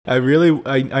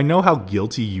I know how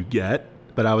guilty you get,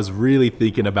 but I was really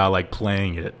thinking about like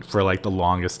playing it for like the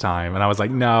longest time, and I was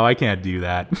like, no, I can't do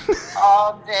that.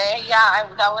 All day, yeah,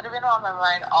 that would have been on my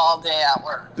mind all day at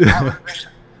work.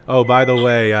 Oh, by the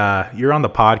way, you're on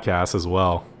the podcast as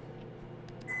well.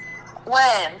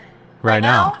 When? Right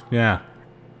now? Yeah.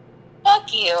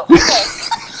 Fuck you. Okay.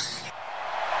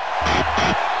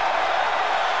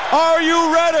 Are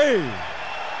you ready?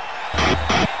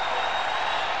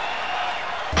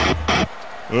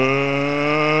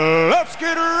 Let's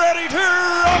get ready to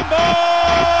rumble!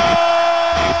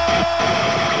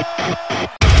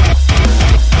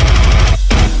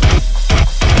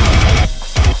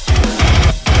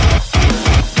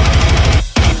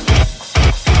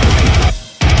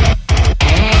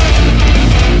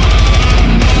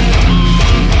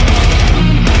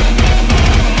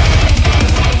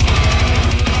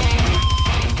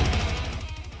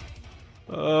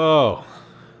 Oh,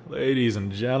 ladies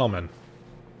and gentlemen,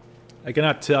 I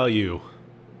cannot tell you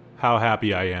how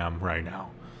happy I am right now,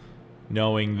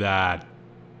 knowing that,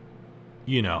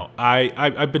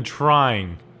 I've been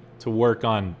trying to work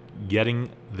on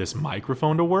getting this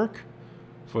microphone to work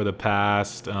for the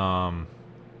past, I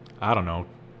don't know,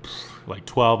 like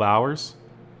 12 hours.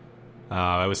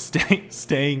 I was trying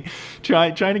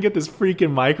to get this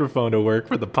freaking microphone to work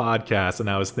for the podcast, and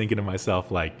I was thinking to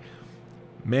myself, like,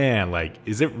 man, like,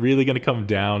 is it really going to come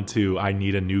down to I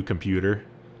need a new computer?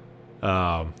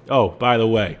 Oh, by the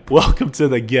way, welcome to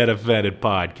the Get Offended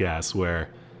podcast, where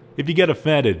if you get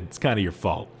offended, it's kind of your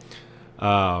fault.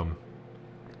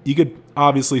 You could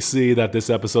obviously see that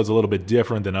this episode's a little bit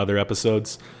different than other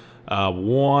episodes.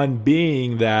 One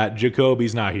being that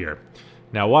Jacoby's not here.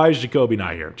 Now, why is Jacoby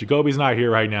not here? Jacoby's not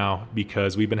here right now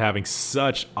because we've been having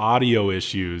such audio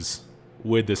issues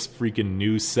with this freaking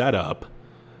new setup.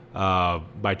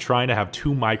 By trying to have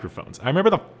two microphones. I remember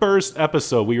the first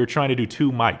episode we were trying to do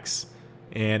two mics,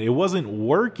 and it wasn't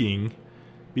working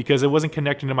because it wasn't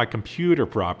connecting to my computer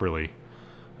properly.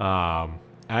 I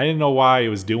didn't know why it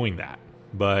was doing that,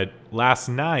 but last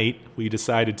night we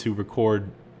decided to record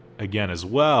again as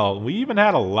well. We even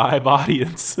had a live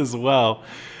audience as well,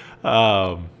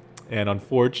 and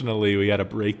unfortunately we had to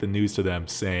break the news to them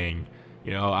saying,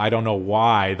 I don't know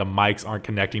why the mics aren't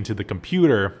connecting to the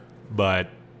computer, but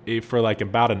for like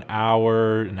about an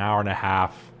hour and a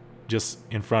half, just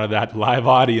in front of that live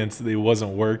audience, it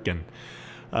wasn't working.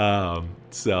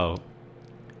 So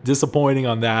disappointing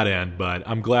on that end, but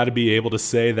I'm glad to be able to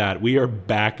say that we are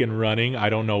back and running. I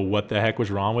don't know what the heck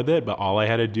was wrong with it, but all I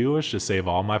had to do was just save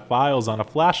all my files on a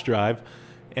flash drive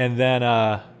and then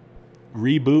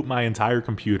reboot my entire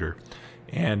computer.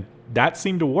 And that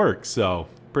seemed to work, so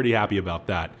pretty happy about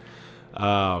that.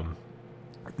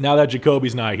 Now that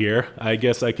Jacoby's not here, I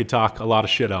guess I could talk a lot of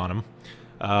shit on him.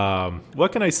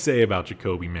 What can I say about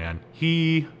Jacoby, man?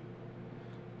 He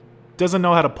doesn't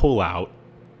know how to pull out.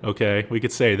 Okay, we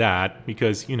could say that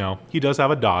because, he does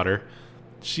have a daughter.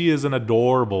 She is an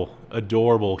adorable,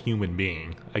 adorable human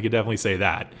being. I could definitely say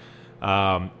that.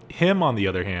 Him, on the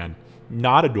other hand,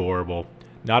 not adorable.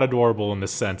 Not adorable in the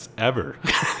sense ever.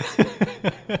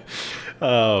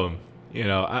 I'm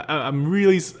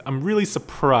really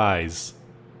surprised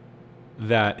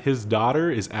that his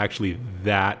daughter is actually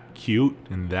that cute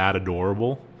and that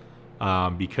adorable,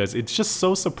 because it's just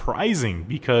so surprising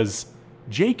because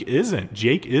Jake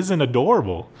isn't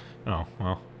adorable. Oh,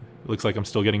 well, it looks like I'm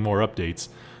still getting more updates.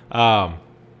 But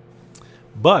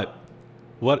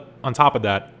on top of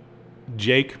that,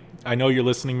 Jake, I know you're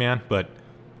listening, man, but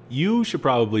you should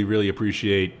probably really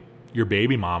appreciate your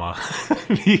baby mama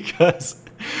because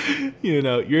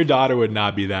your daughter would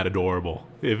not be that adorable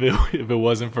if it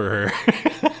wasn't for her.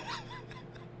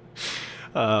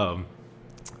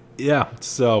 Yeah,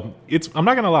 so I'm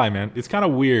not gonna lie, man, it's kind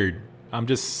of weird. I'm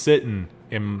just sitting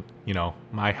in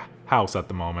my house at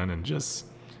the moment and just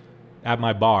at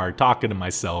my bar talking to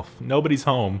myself. Nobody's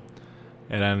home,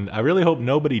 and I really hope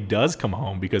nobody does come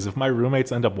home, because if my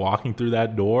roommates end up walking through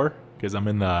that door, because I'm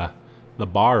in the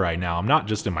bar right now, I'm not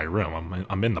just in my room,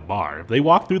 I'm in the bar. If they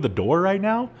walk through the door right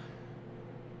now,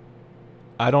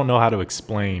 I don't know how to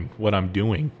explain what I'm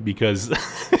doing, because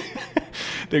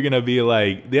they're going to be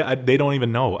like, they don't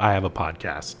even know I have a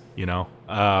podcast,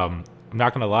 I'm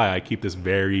not going to lie, I keep this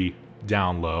very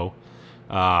down low.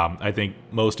 I think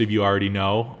most of you already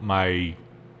know I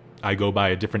go by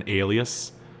a different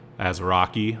alias as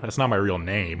Rocky. That's not my real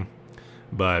name,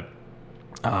 but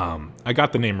I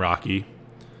got the name Rocky,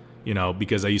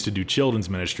 because I used to do children's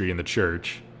ministry in the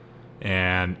church,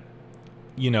 and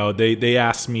they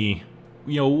asked me,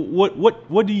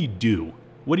 what do you do?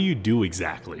 What do you do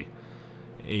exactly?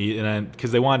 And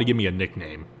because they wanted to give me a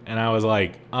nickname, and I was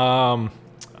like,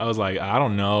 I was like, I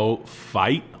don't know,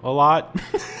 fight a lot.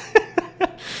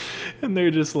 And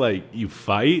they're just like, you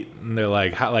fight? And they're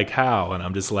like, how? And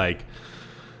I'm just like,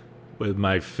 with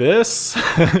my fists.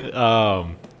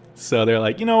 So they're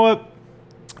like, you know what?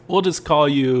 We'll just call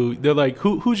you. They're like,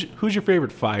 who's your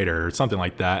favorite fighter or something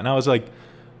like that. And I was like,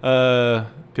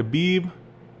 Khabib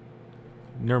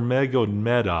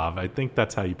Nurmagomedov. I think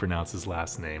that's how you pronounce his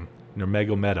last name,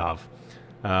 Nurmagomedov.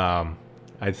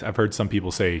 I've heard some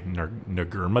people say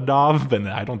Nurmagomedov, but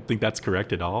I don't think that's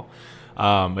correct at all.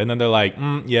 And then they're like,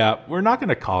 yeah, we're not going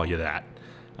to call you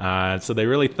that. So they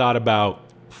really thought about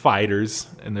fighters,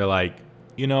 and they're like,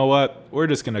 you know what? We're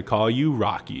just going to call you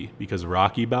Rocky, because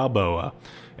Rocky Balboa.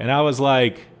 And I was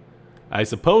like, I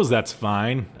suppose that's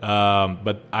fine,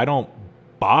 but I don't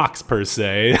box per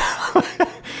se.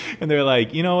 And they're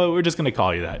like, you know what? We're just going to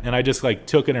call you that. And I just like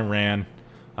took it and ran,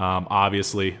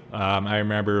 obviously. I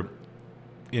remember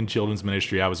in children's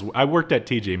ministry, I worked at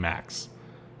TJ Maxx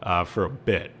for a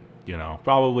bit,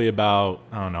 probably about,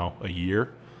 I don't know, a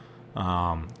year.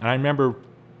 And I remember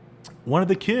one of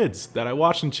the kids that I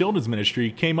watched in children's ministry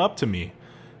came up to me,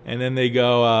 and then they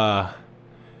go,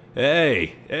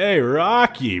 hey,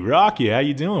 Rocky, how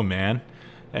you doing, man?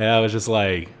 And I was just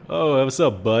like, oh, what's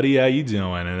up, buddy? How you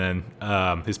doing? And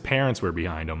then his parents were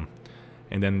behind him.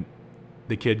 And then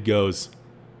the kid goes,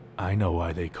 I know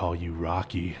why they call you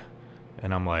Rocky.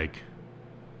 And I'm like,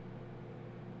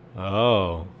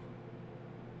 oh,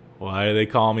 why do they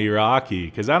call me Rocky?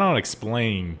 Because I don't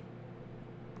explain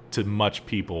to much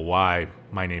people why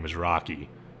my name is Rocky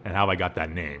and how I got that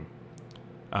name.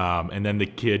 And then the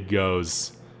kid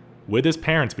goes, with his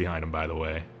parents behind him, by the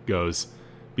way, goes,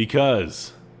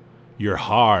 because you're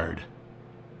hard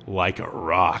like a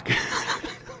rock.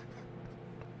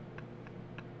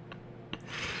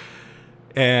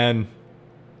 And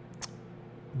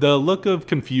the look of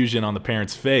confusion on the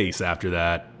parents' face after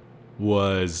that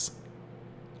was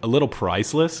a little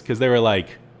priceless, because they were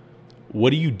like,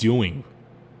 what are you doing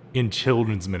in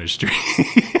children's ministry?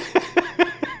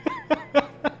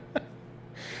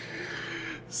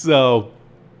 So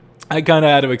I kind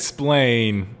of had to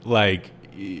explain, like,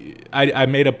 I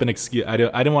made up an excuse. I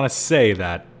didn't want to say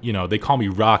that, they call me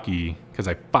Rocky because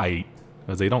I fight,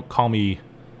 because they don't call me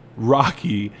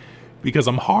Rocky because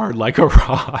I'm hard like a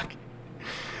rock.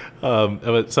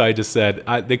 So I just said,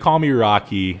 they call me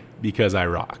Rocky because I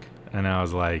rock. And I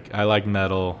was like, I like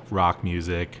metal, rock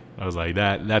music. I was like,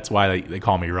 that's why they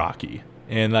call me Rocky.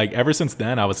 And like ever since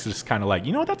then, I was just kind of like,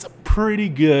 that's a pretty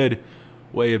good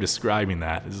way of describing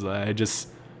that. Is I just,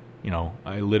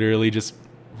 I literally just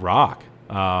rock.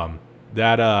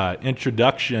 That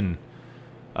introduction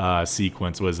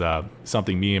sequence was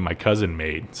something me and my cousin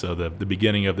made. So the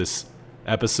beginning of this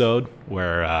episode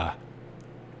where,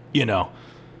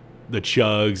 the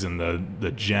chugs and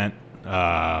the gent,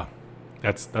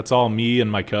 that's all me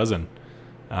and my cousin.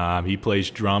 He plays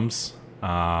drums.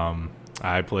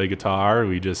 I play guitar.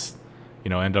 We just,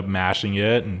 end up mashing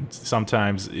it. And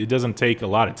sometimes it doesn't take a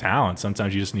lot of talent.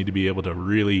 Sometimes you just need to be able to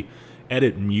really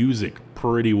edit music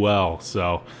pretty well.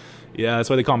 So, yeah, that's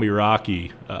why they call me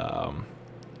Rocky.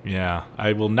 Yeah,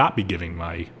 I will not be giving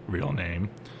my real name.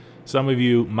 Some of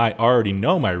you might already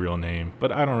know my real name,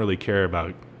 but I don't really care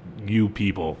about you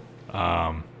people.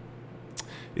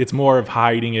 It's more of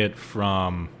hiding it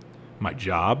from my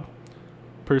job,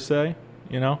 per se,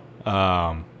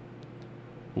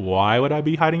 Why would I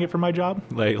be hiding it from my job?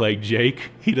 Like Jake,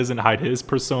 he doesn't hide his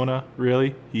persona,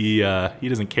 really. He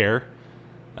doesn't care.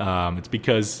 It's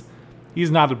because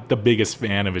he's not the biggest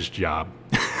fan of his job.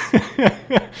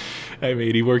 I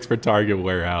mean, he works for Target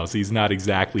Warehouse. He's not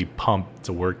exactly pumped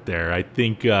to work there. I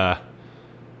think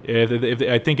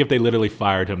if they literally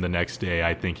fired him the next day,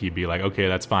 I think he'd be like, okay,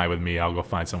 that's fine with me. I'll go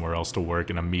find somewhere else to work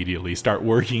and immediately start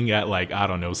working at, like, I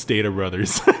don't know, Stater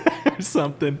Brothers or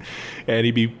something. And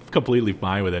he'd be completely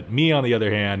fine with it. Me, on the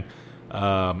other hand,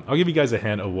 I'll give you guys a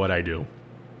hint of what I do.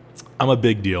 I'm a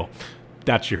big deal.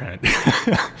 That's your hint.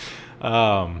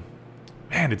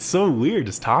 Man, it's so weird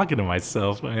just talking to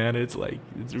myself, man. It's like,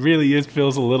 it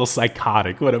feels a little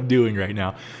psychotic what I'm doing right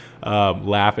now.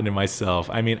 Laughing to myself.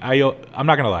 I mean, I'm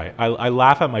not gonna lie. I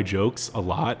laugh at my jokes a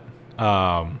lot,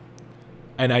 and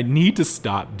I need to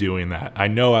stop doing that. I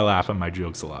know I laugh at my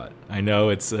jokes a lot. I know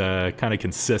it's kind of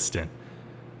consistent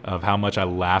of how much I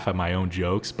laugh at my own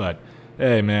jokes. But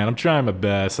hey, man, I'm trying my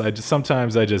best.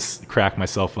 Sometimes I just crack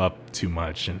myself up too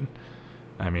much, and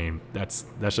I mean that's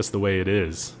just the way it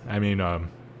is. I mean,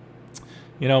 man,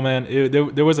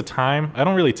 there was a time. I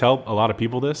don't really tell a lot of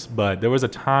people this, but there was a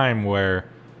time where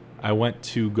I went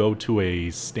to go to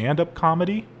a stand-up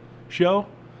comedy show,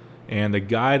 and the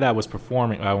guy that was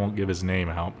performing, I won't give his name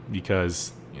out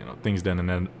because things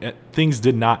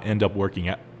did not end up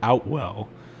working out well.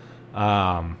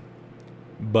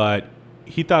 But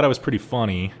he thought I was pretty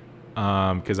funny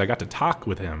because I got to talk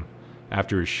with him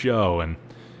after his show, and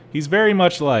he's very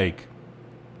much like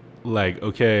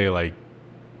okay, like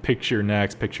picture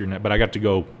next, but I got to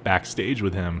go backstage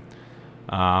with him,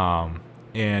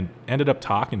 and ended up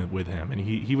talking with him, and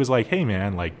he was like, hey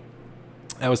man, like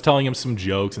I was telling him some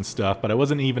jokes and stuff, but it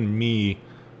wasn't even me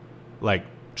like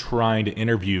trying to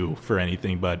interview for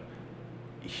anything, but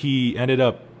he ended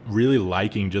up really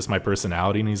liking just my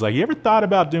personality, and he's like, you ever thought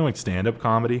about doing stand-up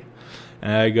comedy?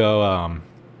 And I go,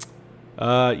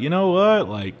 you know what,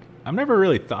 like I've never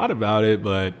really thought about it,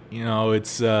 but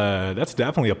it's that's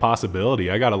definitely a possibility.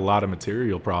 I got a lot of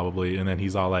material probably. And then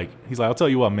he's like, I'll tell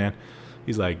you what, man.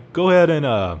 He's like, go ahead and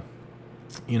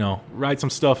write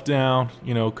some stuff down,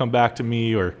 come back to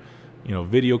me, or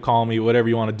video call me, whatever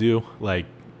you want to do, like,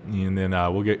 and then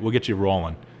we'll get you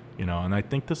rolling, And I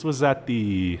think this was at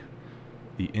the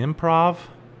Improv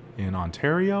in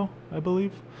Ontario, I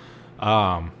believe.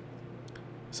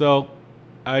 So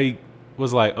I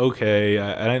was like, okay,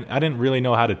 I didn't really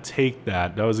know how to take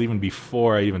that. That was even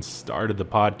before I even started the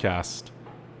podcast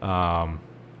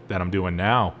that I'm doing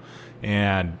now.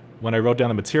 And when I wrote down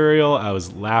the material, I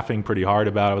was laughing pretty hard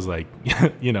about it. I was like,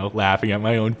 laughing at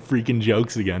my own freaking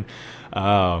jokes again.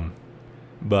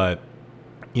 But,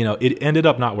 it ended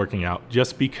up not working out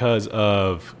just because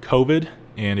of COVID.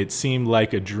 And it seemed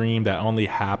like a dream that only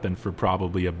happened for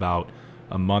probably about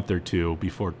a month or two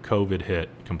before COVID hit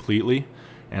completely.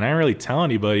 And I didn't really tell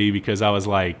anybody because I was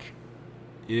like,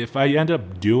 if I end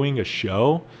up doing a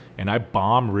show and I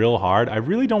bomb real hard, I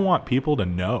really don't want people to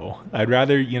know. I'd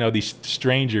rather, these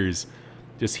strangers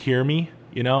just hear me,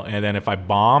 and then if I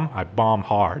bomb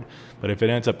hard. But if it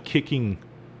ends up kicking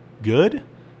good,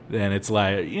 then it's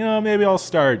like, maybe I'll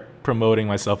start promoting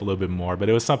myself a little bit more. But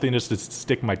it was something just to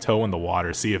stick my toe in the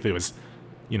water, see if it was,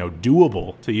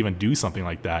 doable to even do something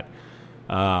like that.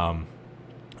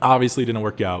 Obviously didn't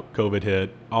work out. COVID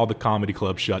hit. All the comedy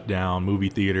clubs shut down, movie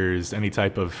theaters, any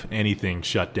type of anything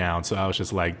shut down. So I was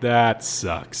just like, that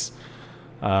sucks.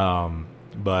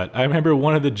 But I remember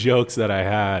one of the jokes that I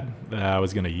had that I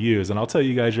was going to use, and I'll tell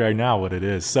you guys right now what it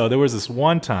is. So there was this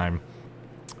one time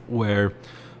where,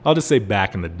 I'll just say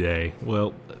back in the day.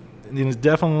 Well, it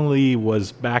definitely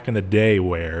was back in the day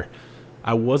where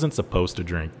I wasn't supposed to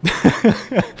drink.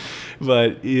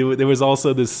 But there was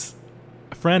also this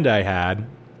friend I had.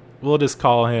 We'll just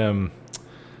call him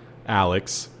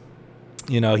Alex.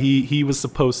 He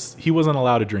wasn't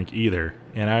allowed to drink either.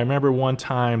 And I remember one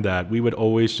time that we would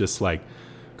always just like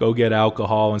go get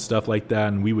alcohol and stuff like that,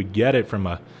 and we would get it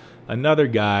from another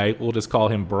guy. We'll just call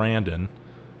him Brandon.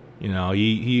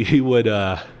 He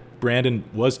would Brandon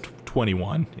was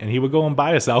 21, and he would go and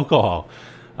buy us alcohol.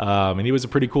 And he was a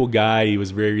pretty cool guy. He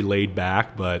was very laid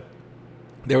back, but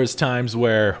there was times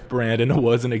where Brandon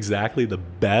wasn't exactly the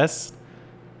best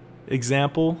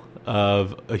example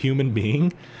of a human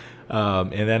being.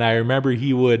 And then I remember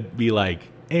he would be like,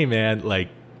 hey man, like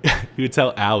he would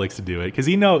tell Alex to do it. Cause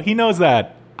he knows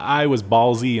that I was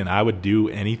ballsy and I would do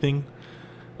anything.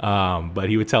 But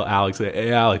he would tell Alex that,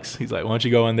 hey Alex, he's like, why don't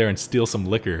you go in there and steal some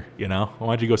liquor? Why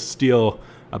don't you go steal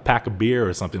a pack of beer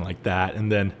or something like that?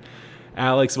 And then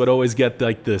Alex would always get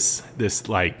like this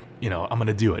like, I'm going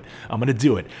to do it.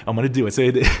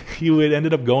 So he would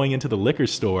ended up going into the liquor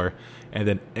store, and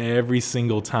then every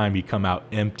single time he'd come out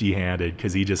empty-handed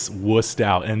because he just wussed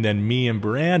out. And then me and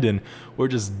Brandon were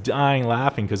just dying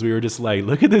laughing because we were just like,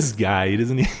 look at this guy.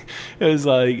 It was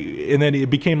like, and then it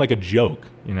became like a joke,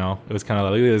 It was kind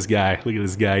of like, look at this guy.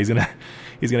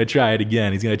 He's going to try it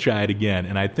again.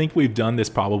 And I think we've done this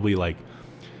probably like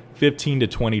 15 to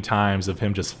 20 times of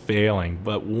him just failing.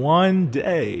 But one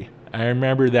day, I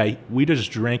remember that we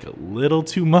just drank a little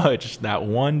too much that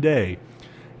one day.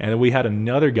 And then we had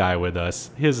another guy with us.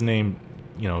 His name,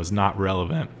 is not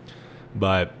relevant.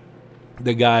 But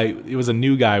it was a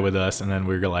new guy with us. And then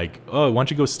we were like, oh, why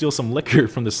don't you go steal some liquor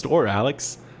from the store,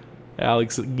 Alex?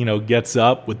 Alex, gets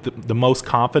up with the most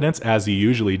confidence, as he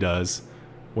usually does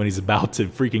when he's about to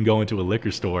freaking go into a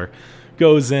liquor store.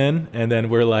 Goes in, and then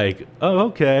we're like, oh,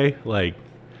 okay. Like,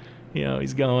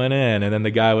 he's going in. And then the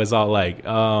guy was all like,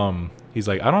 he's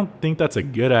like, I don't think that's a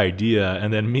good idea.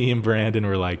 And then me and Brandon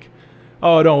were like,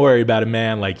 oh, don't worry about it,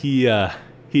 man. Like, he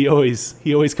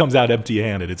always comes out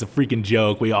empty-handed. It's a freaking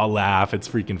joke. We all laugh. It's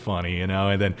freaking funny,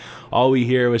 And then all we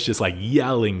hear was just like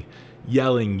yelling.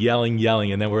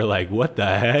 And then we're like, what the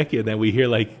heck? And then we hear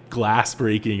like glass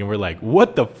breaking, and we're like,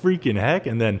 what the freaking heck?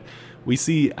 And then we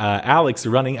see Alex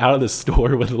running out of the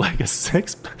store with like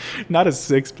not a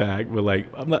 6-pack, but like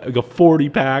a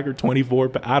 40-pack or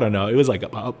 24-pack. I don't know. It was like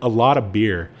a lot of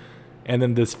beer. And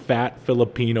then this fat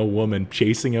Filipino woman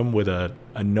chasing him with a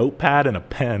notepad and a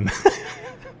pen.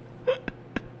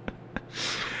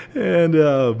 And,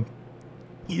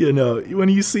 you know, when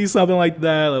you see something like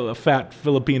that, a fat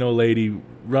Filipino lady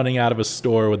running out of a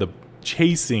store with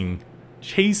chasing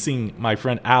my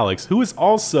friend Alex, who is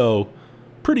also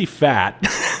pretty fat.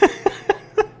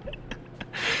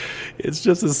 It's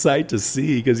just a sight to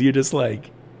see because you're just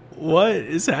like, what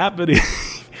is happening?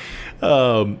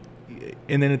 And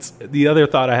then the other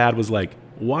thought I had was like,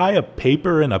 why a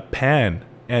paper and a pen?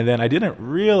 And then I didn't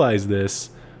realize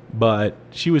this, but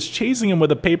she was chasing him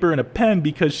with a paper and a pen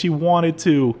because she wanted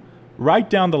to write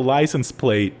down the license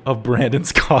plate of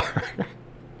Brandon's car.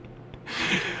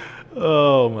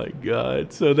 Oh my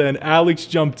God. So then Alex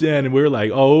jumped in and we were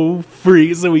like, oh,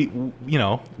 freeze. So we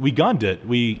gunned it.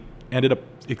 We ended up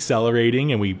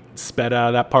accelerating and we sped out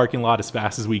of that parking lot as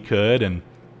fast as we could. And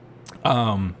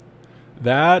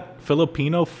that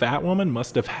Filipino fat woman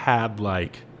must have had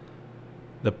like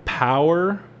the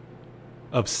power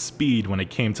of speed when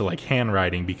it came to like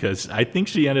handwriting, because I think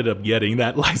she ended up getting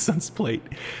that license plate.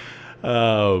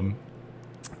 Little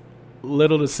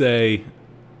to say,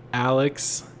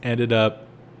 Alex ended up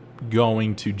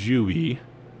going to juvie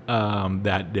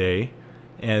that day,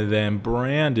 and then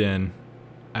Brandon,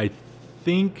 I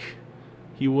think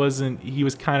he was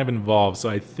kind of involved, so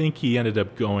I think he ended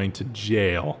up going to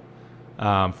jail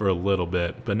for a little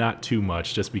bit, but not too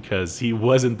much, just because he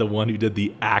wasn't the one who did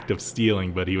the act of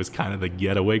stealing, but he was kind of the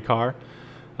getaway car.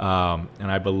 And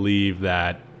I believe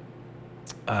that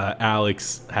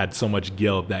Alex had so much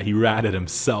guilt that he ratted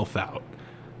himself out.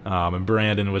 And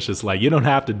Brandon was just like, you don't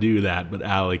have to do that. But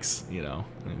Alex, you know,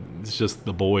 it's just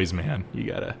the boys, man. You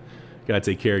gotta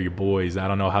take care of your boys. I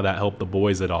don't know how that helped the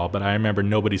boys at all, but I remember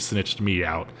nobody snitched me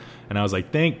out. And I was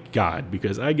like, thank God,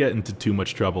 because I get into too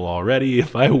much trouble already.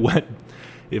 If I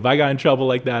got in trouble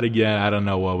like that again, I don't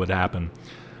know what would happen.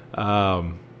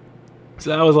 So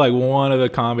that was like one of the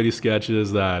comedy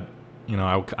sketches that, you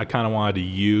know, I kind of wanted to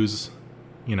use,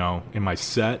 you know, in my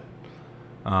set.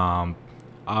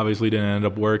 Obviously didn't end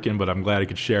up working, but I'm glad I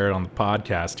could share it on the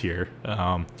podcast here.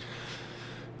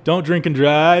 Don't drink and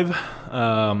drive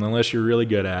unless you're really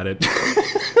good at it.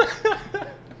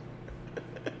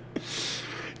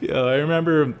 I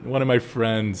remember one of my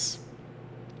friends,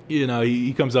 you know,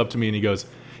 he comes up to me and he goes,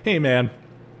 hey, man,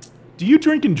 do you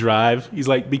drink and drive? He's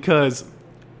like, because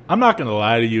I'm not going to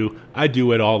lie to you, I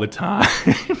do it all the time.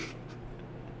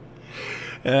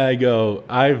 And I go,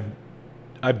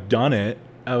 I've done it.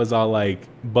 I was all like,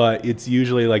 but it's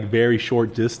usually like very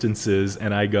short distances.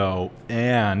 And I go,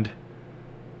 and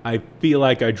I feel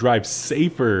like I drive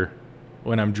safer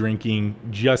when I'm drinking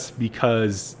just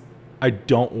because I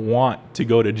don't want to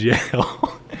go to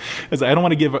jail. Because I don't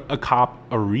want to give a cop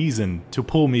a reason to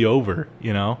pull me over,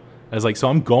 you know? I was like, so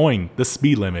I'm going the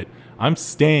speed limit. I'm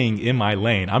staying in my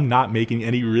lane. I'm not making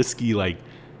any risky, like,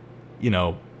 you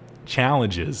know,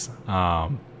 challenges,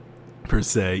 per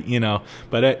se, you know?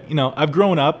 But, you know, I've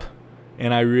grown up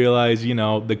and I realize, you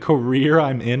know, the career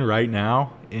I'm in right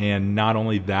now, and not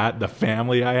only that, the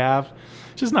family I have,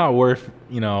 it's just not worth,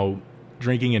 you know,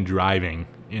 drinking and driving.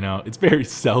 You know, it's very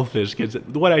selfish, because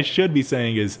what I should be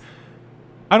saying is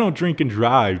I don't drink and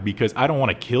drive because I don't want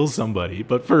to kill somebody.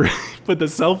 But the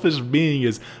selfish being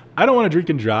is I don't want to drink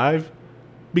and drive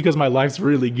because my life's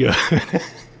really good.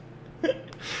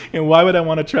 And why would I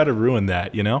want to try to ruin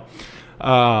that, you know?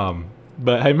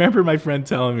 But I remember my friend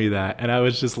telling me that, and I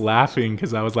was just laughing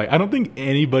because I was like, I don't think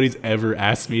anybody's ever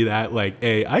asked me that. Like,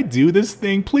 hey, I do this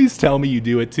thing. Please tell me you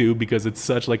do it too, because it's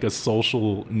such like a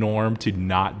social norm to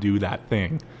not do that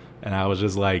thing. And I was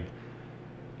just like,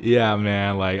 yeah,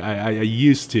 man. Like I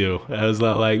used to. I was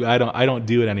like, I don't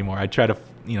do it anymore. I try to,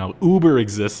 you know, Uber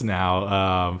exists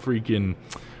now.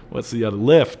 What's the other?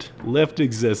 Lyft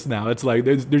exists now. It's like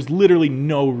there's literally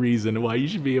no reason why you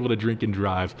should be able to drink and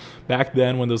drive. Back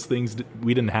then, when those things,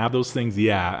 we didn't have those things.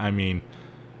 Yeah, I mean,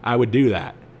 I would do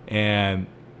that. And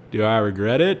do I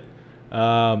regret it?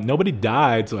 Nobody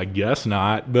died, so I guess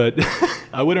not. But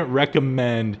I wouldn't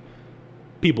recommend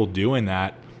people doing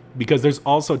that, because there's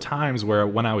also times where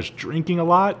when I was drinking a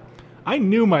lot, I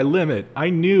knew my limit.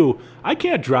 I knew I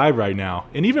can't drive right now.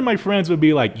 And even my friends would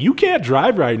be like, you can't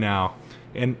drive right now.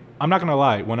 And I'm not going to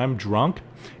lie, when I'm drunk,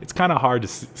 it's kind of hard to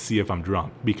see if I'm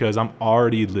drunk, because I'm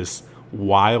already this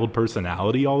wild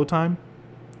personality all the time.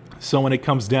 So when it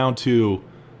comes down to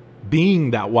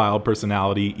being that wild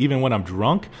personality, even when I'm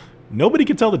drunk, nobody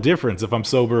can tell the difference if I'm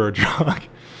sober or drunk.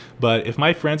 But if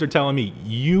my friends are telling me,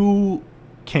 you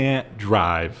can't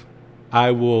drive,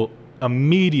 I will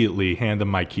immediately hand them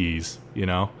my keys,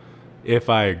 if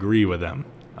I agree with them.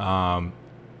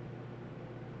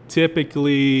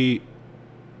 Typically,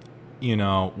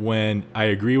 when I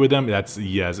agree with them, that's a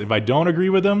yes. If I don't agree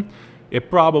with them, it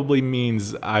probably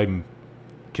means I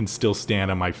can still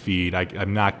stand on my feet.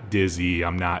 I'm not dizzy.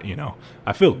 I'm not,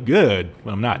 I feel good,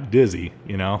 but I'm not dizzy,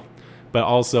 But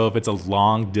also, if it's a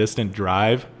long, distant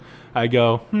drive, I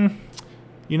go,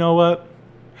 you know what?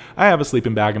 I have a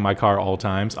sleeping bag in my car all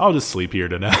times. I'll just sleep here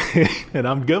tonight, and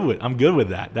I'm good with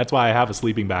that. That's why I have a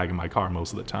sleeping bag in my car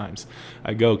most of the times.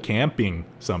 I go camping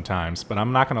sometimes, but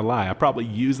I'm not gonna lie. I probably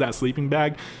use that sleeping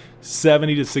bag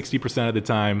 70 to 60% of the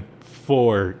time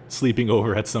for sleeping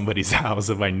over at somebody's house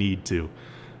if I need to.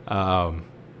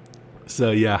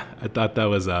 So yeah, I thought that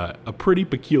was a pretty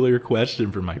peculiar question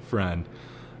for my friend.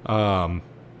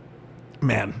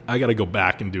 Man, I got to go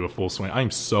back and do a full swing. I'm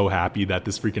so happy that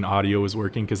this freaking audio is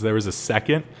working, because there was a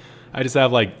second I just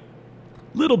have like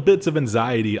little bits of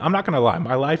anxiety. I'm not going to lie.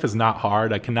 My life is not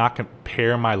hard. I cannot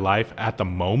compare my life at the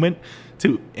moment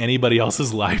to anybody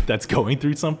else's life that's going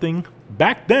through something.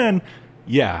 Back then,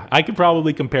 yeah, I could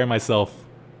probably compare myself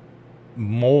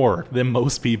more than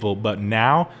most people. But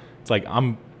now it's like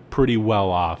I'm pretty well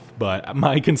off. But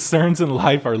my concerns in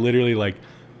life are literally like,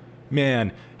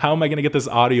 man, how am I going to get this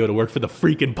audio to work for the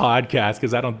freaking podcast?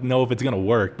 Because I don't know if it's going to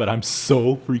work, but I'm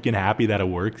so freaking happy that it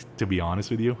works, to be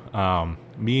honest with you.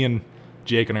 Me and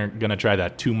Jake are going to try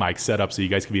that 2-mic setup so you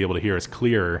guys can be able to hear us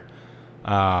clearer.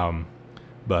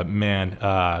 But man,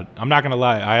 I'm not going to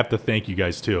lie. I have to thank you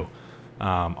guys too.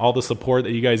 All the support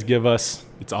that you guys give us,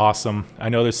 it's awesome. I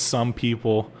know there's some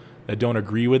people that don't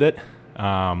agree with it.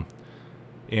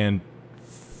 And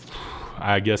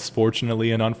I guess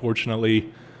fortunately and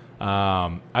unfortunately,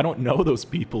 I don't know those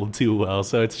people too well,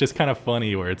 so it's just kind of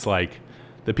funny where it's like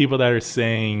the people that are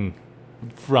saying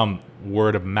from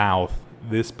word of mouth,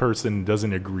 this person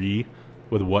doesn't agree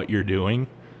with what you're doing.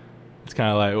 It's kind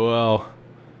of like, well,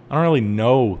 I don't really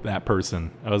know that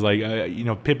person. I was like,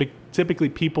 typically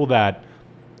people that,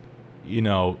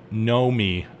 know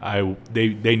me,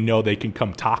 they know they can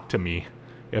come talk to me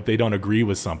if they don't agree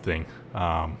with something.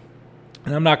 And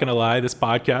I'm not going to lie, this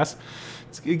podcast,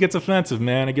 it gets offensive,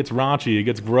 man. It gets raunchy. It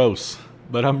gets gross.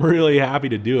 But I'm really happy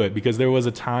to do it, because there was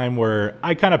a time where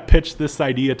I kind of pitched this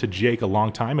idea to Jake a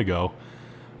long time ago.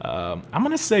 I'm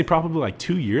going to say probably like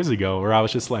 2 years ago, where I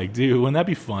was just like, dude, wouldn't that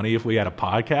be funny if we had a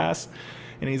podcast?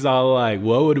 And he's all like,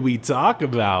 what would we talk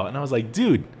about? And I was like,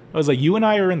 dude, you and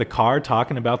I are in the car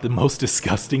talking about the most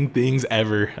disgusting things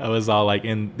ever. I was all like,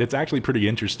 and it's actually pretty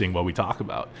interesting what we talk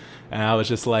about. And I was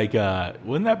just like,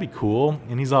 wouldn't that be cool?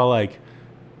 And he's all like,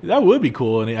 that would be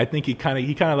cool. And I think he kind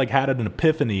of like had an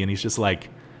epiphany, and he's just like,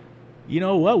 you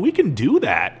know what, we can do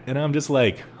that. And I'm just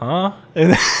like, huh?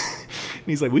 And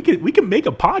he's like, we can make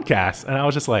a podcast. And I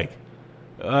was just like,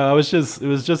 it was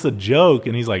just a joke.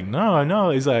 And he's like, no, I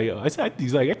know. He's like, I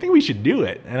think we should do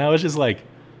it. And I was just like,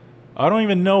 I don't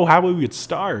even know how we would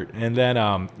start. And then,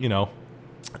 I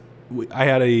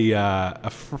had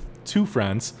two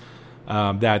friends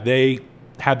that they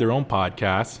had their own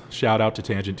podcast. Shout out to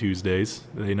Tangent Tuesdays.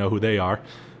 They know who they are.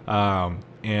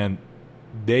 And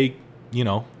they,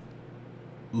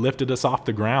 lifted us off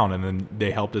the ground, and then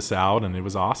they helped us out, and it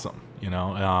was awesome,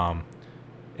 And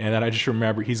then I just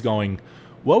remember he's going,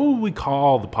 what would we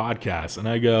call the podcast? And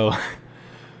I go,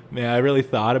 man, I really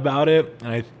thought about it.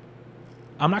 And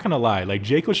I'm not going to lie. Like,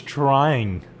 Jake was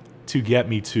trying to get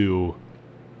me to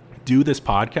do this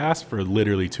podcast for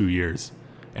literally 2 years,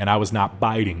 and I was not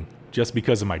biting just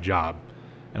because of my job.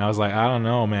 And I was like, I don't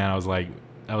know, man. I was like,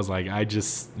 I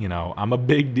just, I'm a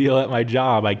big deal at my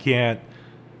job. I can't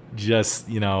just,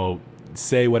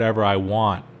 say whatever I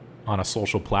want on a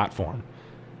social platform,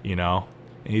 And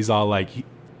he's all like,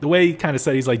 the way he kind of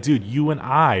said, he's like, dude, you and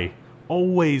I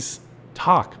always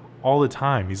talk all the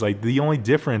time. He's like, the only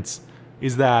difference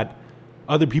is that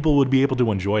other people would be able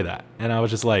to enjoy that. And I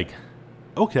was just like,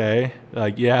 okay,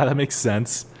 like, yeah, that makes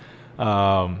sense.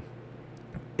 And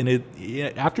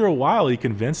after a while, he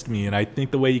convinced me. And I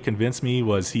think the way he convinced me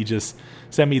was he just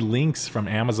sent me links from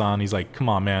Amazon. He's like, come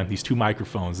on, man, these 2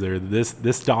 microphones, they're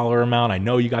this dollar amount. I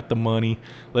know you got the money.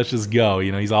 Let's just go.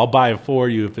 He's, I'll buy it for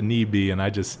you if it need be. And I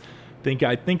just think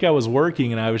I was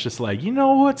working, and I was just like, you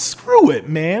know what? Screw it,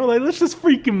 man. Like, let's just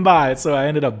freaking buy it. So I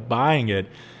ended up buying it,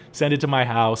 sent it to my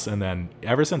house. And then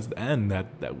ever since then that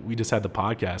we just had the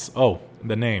podcast. Oh,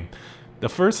 the name. The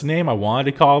first name I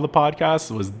wanted to call the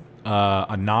podcast was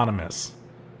Anonymous.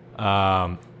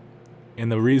 And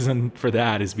the reason for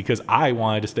that is because I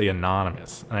wanted to stay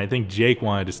anonymous, and I think Jake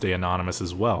wanted to stay anonymous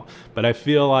as well. But I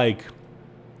feel like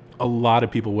a lot of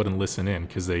people wouldn't listen in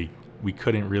because they we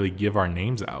couldn't really give our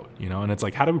names out, and it's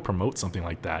like, how do we promote something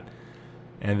like that?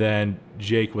 And then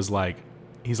Jake was like,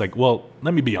 he's like, well,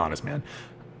 let me be honest, man.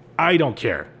 I don't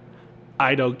care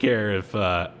if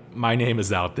my name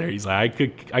is out there. He's like,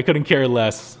 I couldn't care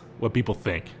less what people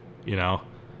think,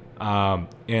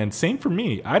 and same for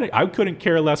me. I couldn't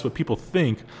care less what people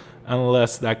think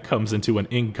unless that comes into an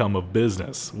income of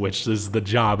business, which is the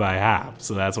job I have.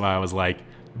 So that's why I was like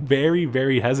very,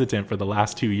 very hesitant for the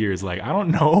last 2 years. Like, I don't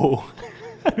know.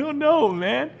 I don't know,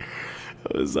 man.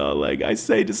 I was all like, I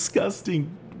say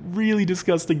really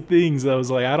disgusting things. I was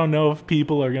like, I don't know if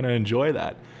people are going to enjoy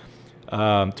that.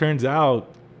 Turns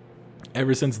out,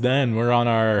 ever since then, we're on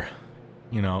our,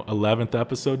 11th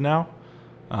episode now.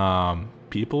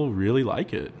 People really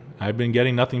like it. I've been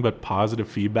getting nothing but positive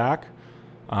feedback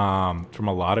from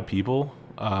a lot of people.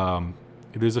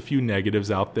 There's a few negatives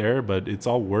out there, but it's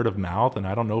all word of mouth, and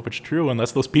I don't know if it's true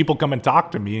unless those people come and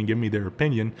talk to me and give me their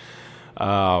opinion.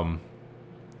 But,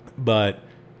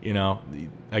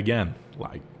 again,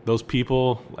 like, those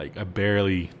people, like, I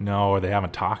barely know, or they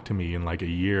haven't talked to me in like a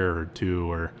year or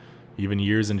two, or even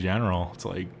years in general. It's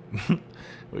like,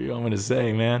 what do you want me to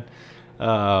say, man?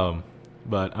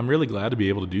 But I'm really glad to be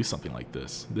able to do something like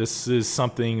this. This is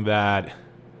something that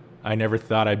I never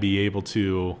thought I'd be able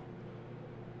to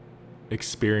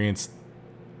experience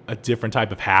a different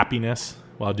type of happiness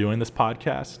while doing this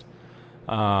podcast.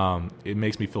 It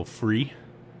makes me feel free.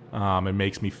 It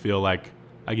makes me feel like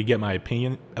I could get my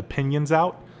opinions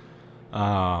out.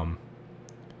 And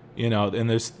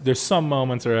there's some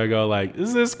moments where I go like,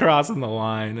 is this crossing the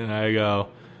line? And I go,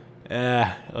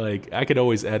 like, I could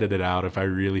always edit it out if I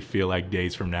really feel like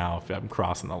days from now if I'm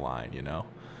crossing the line,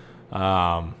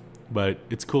 But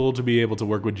it's cool to be able to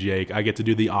work with Jake. I get to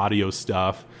do the audio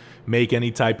stuff, make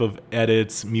any type of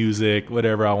edits, music,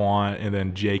 whatever I want, and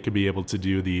then Jake could be able to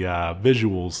do the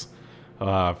visuals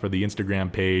for the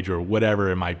Instagram page or whatever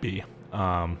it might be.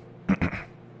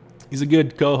 He's a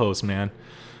good co-host, man.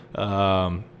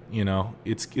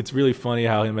 It's really funny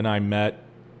how him and I met.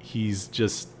 He's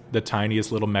just the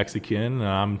tiniest little Mexican, and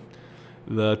I'm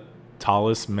the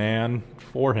tallest man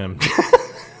for him.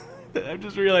 I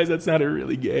just realized that sounded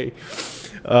really gay.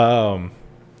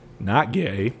 Not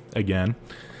gay, again.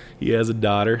 He has a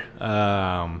daughter,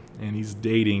 and he's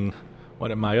dating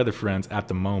one of my other friends at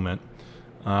the moment.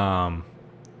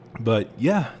 But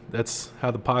yeah, that's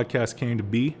how the podcast came to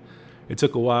be. It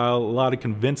took a while, a lot of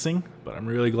convincing, but I'm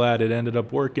really glad it ended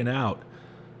up working out.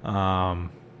 I'm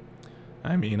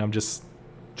just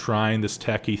trying this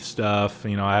techie stuff.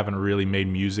 I haven't really made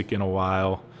music in a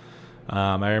while.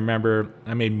 I remember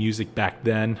I made music back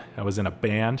then. I was in a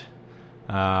band.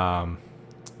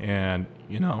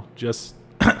 Just,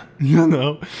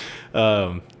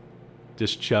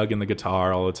 just chugging the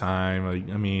guitar all the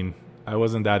time. I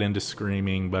wasn't that into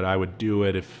screaming, but I would do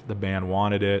it if the band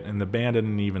wanted it. And the band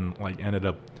didn't even ended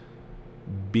up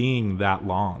being that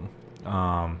long.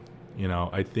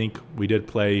 I think we did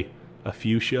play a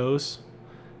few shows,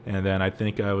 and then I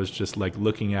think I was just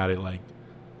looking at it like,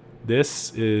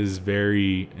 this is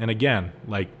very, and again,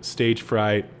 stage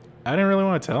fright. I didn't really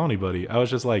want to tell anybody. I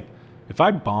was just like, if I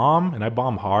bomb, and I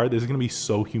bomb hard, this is going to be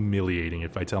so humiliating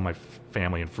if I tell my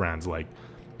family and friends,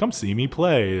 come see me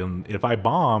play. And if I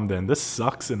bomb, then this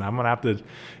sucks, and I'm going to have to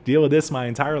deal with this my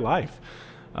entire life.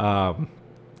 So I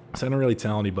didn't really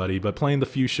tell anybody, but playing the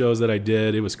few shows that I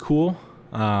did, it was cool.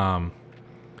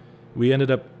 We ended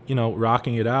up,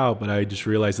 rocking it out, but I just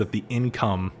realized that the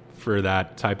income for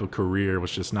that type of career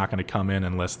was just not going to come in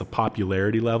unless the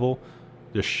popularity level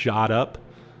just shot up.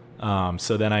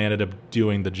 So then I ended up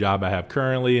doing the job I have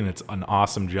currently, and it's an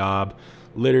awesome job.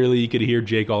 Literally, you could hear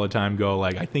Jake all the time go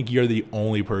I think you're the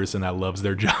only person that loves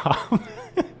their job.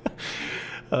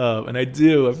 And I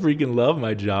do. I freaking love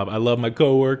my job. I love my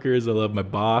coworkers. I love my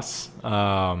boss.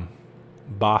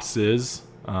 Bosses.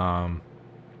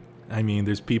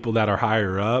 There's people that are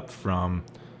higher up from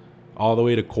all the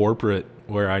way to corporate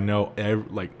where I know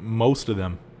most of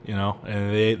them,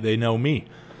 and they know me.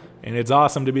 And it's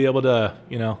awesome to be able to,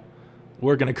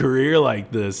 work in a career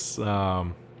like this.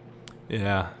 So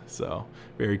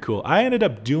very cool. I ended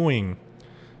up doing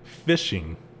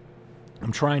fishing.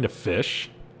 I'm trying to fish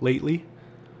lately.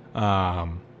 I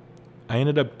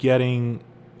ended up getting,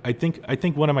 I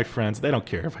think one of my friends, they don't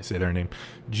care if I say their name,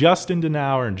 Justin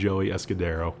Denauer and Joey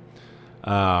Escudero.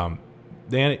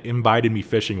 They invited me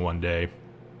fishing one day,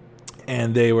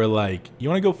 and they were like, you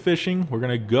want to go fishing? We're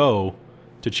going to go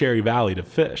to Cherry Valley to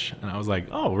fish. And I was like,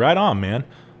 oh, right on, man.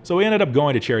 So we ended up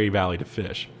going to Cherry Valley to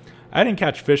fish. I didn't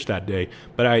catch fish that day,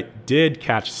 but I did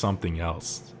catch something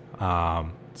else.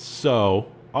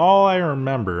 So all I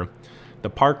remember, the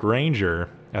park ranger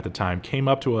at the time, came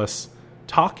up to us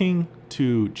talking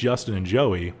to Justin and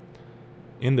Joey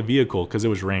in the vehicle because it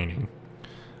was raining.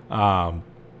 And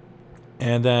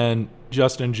then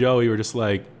Justin and Joey were just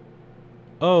like,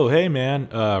 oh, hey, man,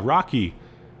 Rocky,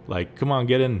 like, come on,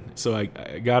 get in. So I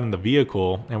got in the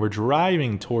vehicle, and we're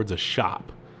driving towards a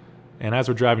shop. And as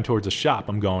we're driving towards a shop,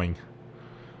 I'm going,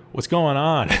 what's going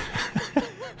on?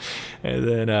 And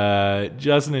then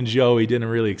Justin and Joey didn't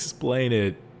really explain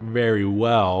it very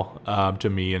well to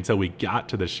me until we got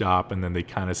to the shop, and then they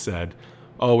kind of said,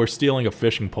 oh, we're stealing a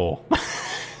fishing pole.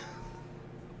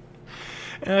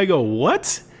 And I go,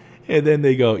 what? And then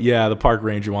they go, yeah, the park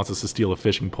ranger wants us to steal a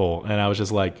fishing pole. And I was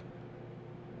just like,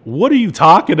 what are you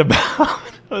talking about?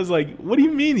 I was like, what do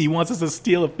you mean he wants us to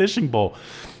steal a fishing pole?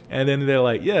 And then they're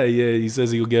like, yeah, he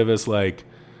says he'll give us like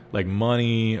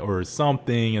money or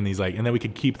something, and he's like, and then we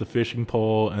could keep the fishing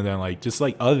pole, and then like just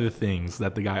like other things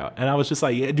that the guy. And I was just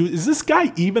like, yeah, dude, is this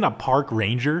guy even a park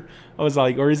ranger? I was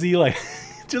like, or is he like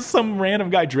just some random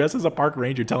guy dressed as a park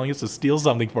ranger telling us to steal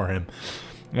something for him?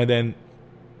 And then,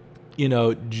 you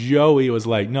know, Joey was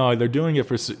like, no, they're doing it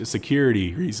for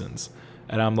security reasons.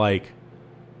 And I'm like,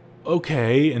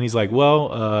 okay. And he's like,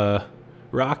 well,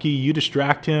 Rocky, you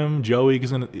distract him. Joey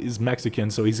is Mexican,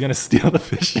 so he's gonna steal the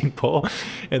fishing pole.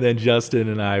 And then Justin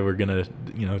and I were gonna,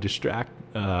 you know, distract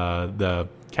the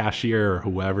cashier or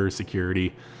whoever,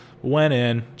 security. Went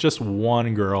in, just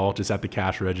one girl, just at the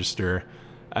cash register.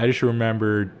 I just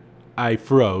remembered I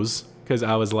froze because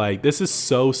I was like, this is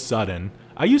so sudden.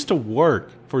 I used to work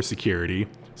for security,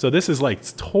 so this is like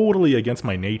totally against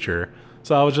my nature.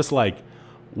 So I was just like,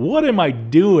 what am I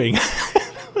doing?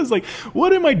 I was like,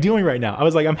 what am I doing right now? I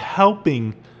was like, I'm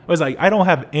helping. I was like, I don't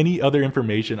have any other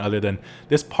information other than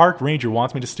this park ranger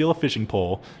wants me to steal a fishing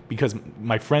pole because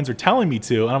my friends are telling me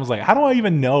to. And I was like, how do I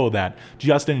even know that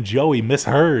Justin and Joey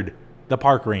misheard the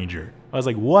park ranger? I was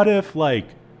like, what if I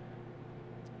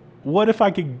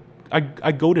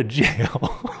go to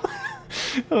jail?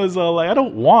 I was all like, I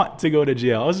don't want to go to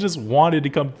jail. I was just wanted to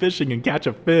come fishing and catch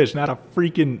a fish, not a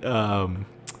freaking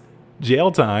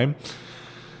jail time.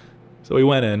 So we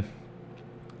went in.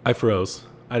 I froze.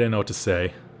 I didn't know what to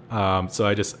say. So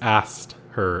I just asked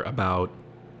her about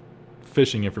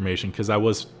fishing information because I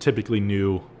was typically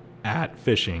new at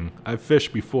fishing. I've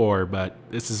fished before, but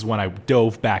this is when I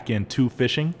dove back into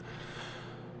fishing.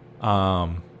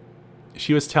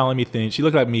 She was telling me things. She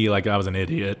looked at me like I was an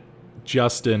idiot.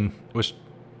 Justin was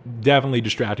definitely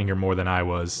distracting her more than I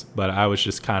was, but I was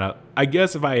just kind of, I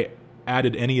guess if I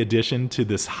added any addition to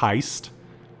this heist,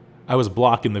 I was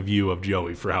blocking the view of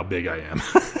Joey for how big I am.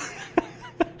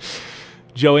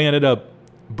 Joey ended up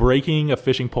breaking a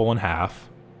fishing pole in half,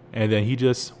 and then he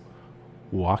just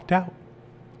walked out.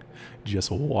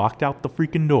 Just walked out the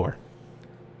freaking door.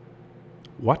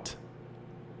 What?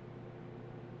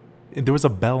 There was a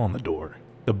bell on the door.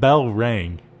 The bell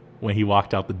rang when he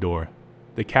walked out the door.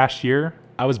 The cashier,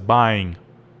 I was buying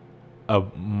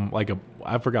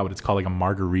I forgot what it's called, like a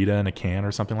margarita in a can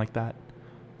or something like that.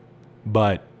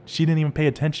 But she didn't even pay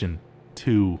attention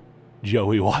to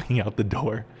Joey walking out the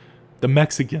door. The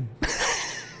Mexican.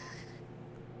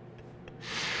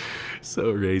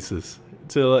 So racist.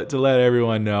 To let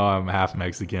everyone know I'm half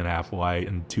Mexican, half white,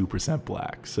 and 2%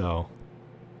 black. So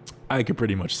I could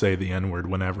pretty much say the N-word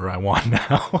whenever I want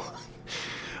now.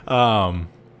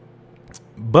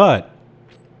 But,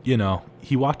 you know,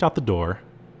 he walked out the door,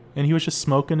 and he was just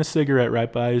smoking a cigarette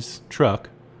right by his truck.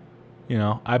 You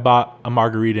know, I bought a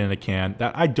margarita in a can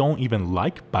that I don't even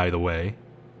like, by the way.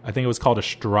 I think it was called a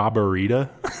Strawberita.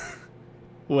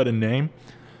 What a name.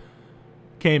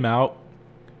 Came out.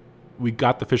 We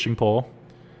got the fishing pole.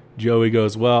 Joey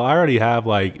goes, well, I already have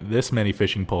like this many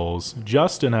fishing poles.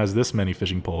 Justin has this many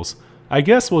fishing poles. I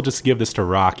guess we'll just give this to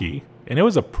Rocky. And it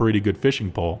was a pretty good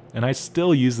fishing pole. And I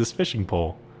still use this fishing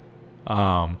pole.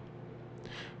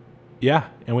 Yeah,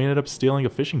 and we ended up stealing a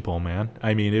fishing pole, man.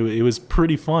 I mean, it was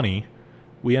pretty funny.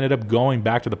 We ended up going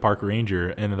back to the park ranger,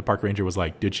 and then the park ranger was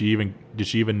like, did she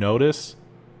even notice?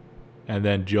 And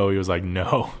then Joey was like,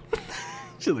 no.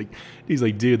 He's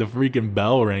like, dude, the freaking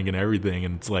bell rang and everything,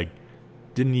 and it's like,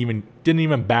 didn't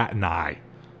even bat an eye,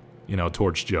 you know,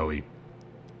 towards Joey.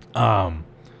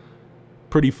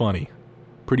 Pretty funny.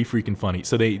 Pretty freaking funny.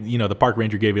 So they, you know, the park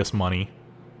ranger gave us money.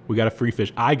 We got a free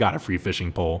fish. I got a free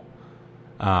fishing pole.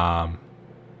 And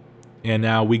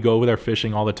now we go with our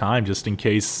fishing all the time just in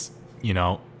case, you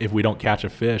know, if we don't catch a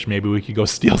fish, maybe we could go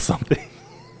steal something.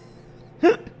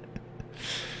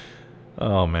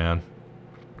 Oh, man.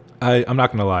 I'm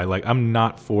not going to lie. Like, I'm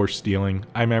not for stealing.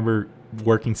 I remember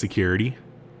working security,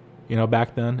 you know,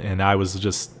 back then, and I was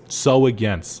just so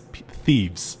against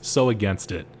thieves, so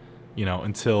against it, you know,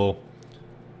 until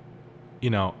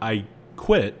I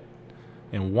quit,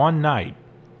 and one night,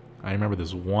 I remember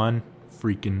this one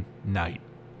freaking night,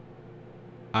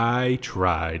 I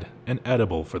tried an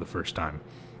edible for the first time.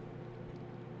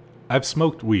 I've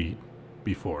smoked weed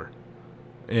before,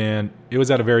 and it was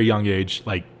at a very young age,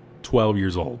 like 12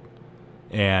 years old,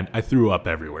 and I threw up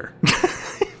everywhere.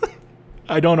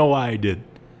 I don't know why I did.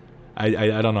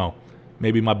 I don't know.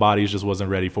 Maybe my body just wasn't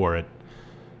ready for it,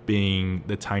 being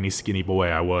the tiny, skinny boy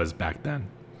I was back then.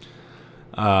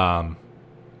 Yeah,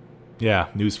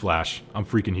 newsflash. I'm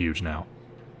freaking huge now.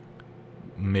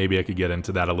 Maybe I could get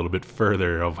into that a little bit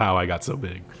further of how I got so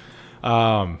big.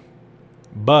 But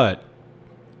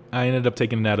I ended up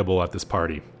taking an edible at this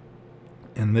party.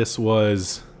 And this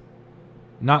was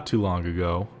not too long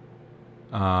ago.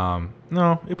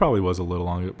 No, it probably was a little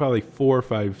longer. Probably 4,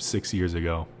 5, 6 years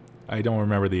ago. I don't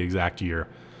remember the exact year.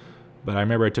 But I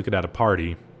remember I took it at a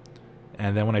party.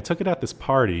 And then when I took it at this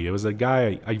party, it was a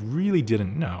guy I really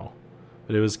didn't know.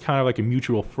 But it was kind of like a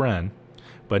mutual friend.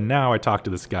 But now I talk to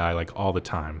this guy like all the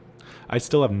time. I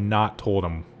still have not told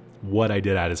him what I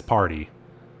did at his party.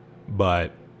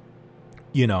 But,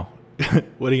 what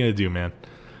are you going to do, man?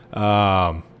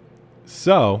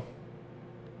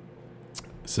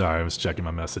 Sorry, I was checking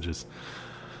my messages.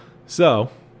 So,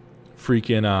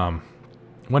 freaking,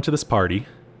 went to this party.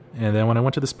 And then when I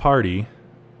went to this party,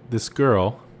 this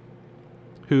girl,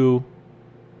 who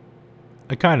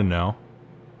I kind of know,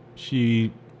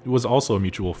 she was also a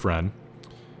mutual friend.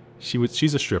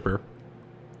 She's a stripper.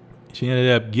 She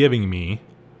ended up giving me,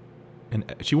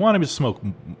 and she wanted me to smoke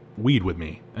weed with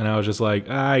me. And I was just like,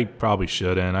 I probably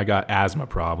shouldn't. I got asthma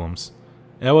problems.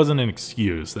 And that wasn't an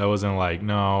excuse. That wasn't like,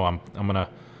 no, I'm gonna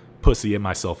pussy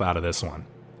myself out of this one.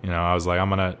 I was like,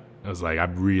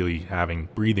 I'm really having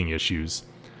breathing issues.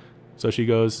 So she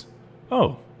goes,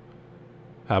 oh,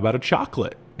 how about a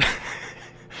chocolate?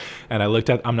 And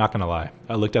I'm not gonna lie,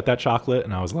 I looked at that chocolate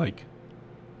and I was like,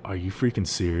 are you freaking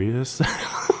serious?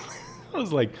 I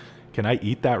was like, can I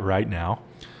eat that right now?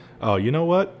 Oh, you know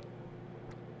what?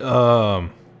 1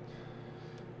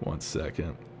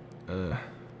 second.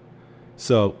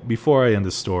 So before I end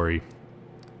the story,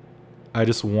 I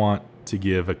just want to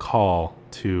give a call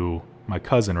to my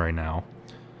cousin right now,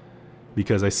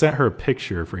 because I sent her a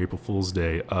picture for April Fool's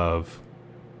Day of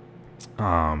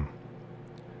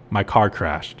my car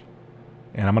crashed.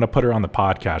 And I'm going to put her on the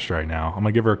podcast right now. I'm going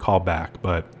to give her a call back,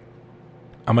 but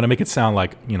I'm going to make it sound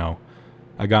like,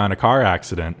 I got in a car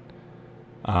accident,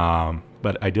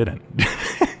 but I didn't.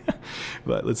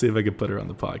 But let's see if I can put her on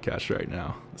the podcast right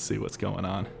now. Let's see what's going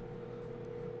on.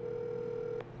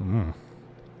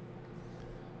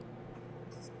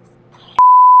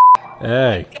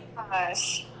 Hey.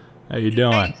 Gosh. How you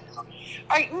doing?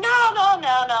 No.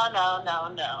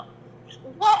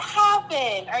 What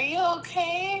happened? Are you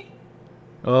okay?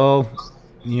 Oh,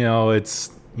 I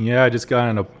just got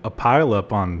in a pile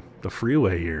up on the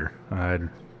freeway here. I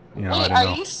don't know.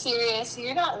 Are you serious?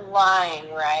 You're not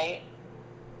lying, right?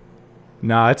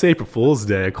 Nah, it's April Fool's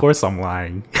Day. Of course I'm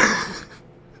lying.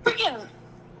 Freaking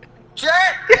jerk!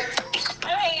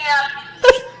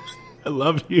 I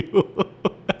love you.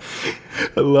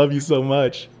 I love you so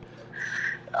much.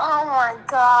 Oh my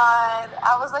god.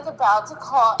 I was about to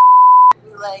call and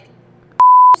be like,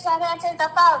 not answering the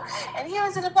phone. And he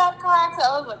was in a bad car accident.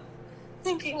 I was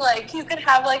thinking you could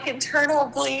have internal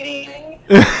bleeding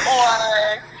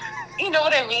or you know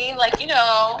what I mean?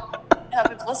 How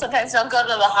people sometimes don't go to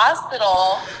the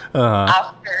hospital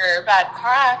after bad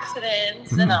car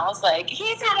accidents. And I was like,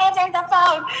 he's not answering the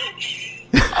phone.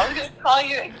 I was going to call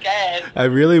you again.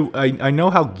 I know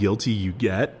how guilty you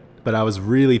get, but I was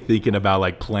really thinking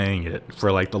about playing it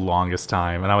for the longest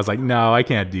time. And I was like, no, I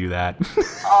can't do that.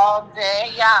 All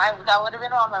day? Yeah, that would have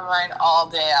been on my mind all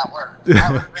day at work.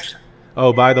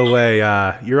 Oh, by the way,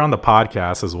 you're on the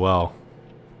podcast as well.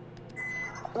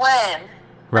 When?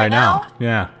 Right now?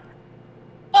 Yeah.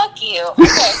 Fuck you.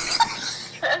 Okay.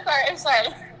 I'm sorry.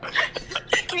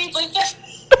 Can you bleep it?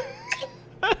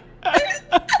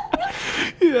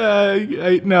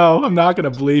 Yeah, no, I'm not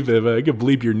going to bleep it, but I can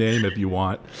bleep your name if you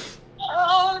want.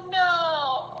 Oh,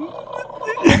 no.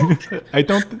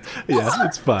 Yeah,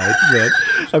 it's fine. But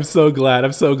I'm so glad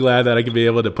that I can be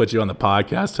able to put you on the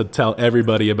podcast to tell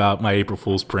everybody about my April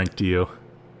Fool's prank to you.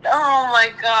 Oh,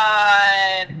 my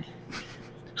God.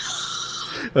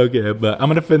 Okay, but I'm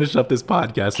going to finish up this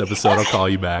podcast episode. I'll call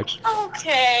you back.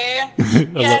 Okay.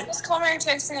 Yeah, just call me or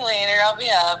text me later. I'll be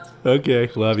up. Okay,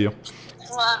 love you.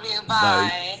 Love you.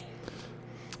 Bye.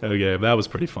 Okay, that was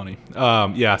pretty funny.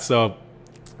 Yeah, so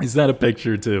I sent a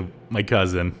picture to my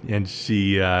cousin, and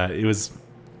she, it was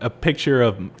a picture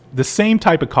of the same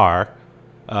type of car,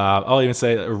 I'll even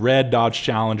say a red Dodge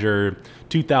Challenger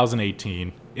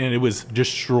 2018, and it was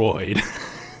destroyed.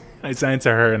 I sent it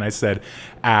to her and I said,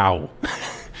 ow.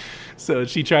 So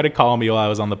she tried to call me while I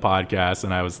was on the podcast,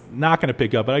 and I was not going to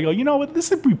pick up. But I go, you know what?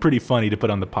 This would be pretty funny to put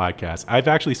on the podcast. I've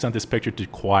actually sent this picture to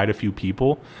quite a few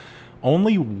people.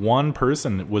 Only one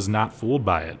person was not fooled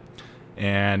by it.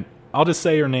 And I'll just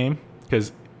say her name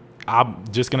because I'm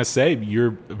just going to say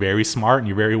you're very smart and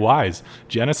you're very wise.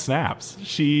 Jenna Snaps.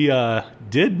 She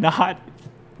did not,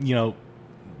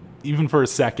 even for a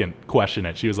second, question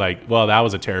it. She was like, well, that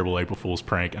was a terrible April Fool's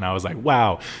prank. And I was like,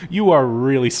 wow, you are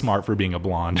really smart for being a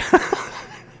blonde.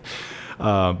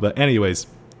 But anyways,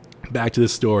 back to the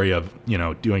story of,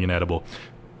 doing an edible.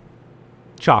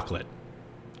 Chocolate.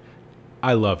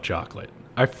 I love chocolate.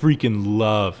 I freaking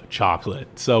love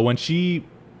chocolate. So when she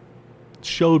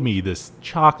showed me this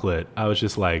chocolate, I was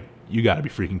just like, you got to be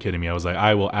freaking kidding me. I was like,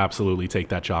 I will absolutely take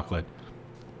that chocolate.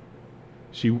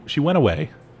 She went away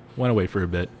for a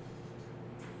bit.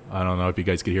 I don't know if you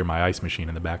guys could hear my ice machine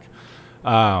in the back.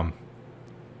 I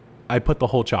put the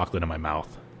whole chocolate in my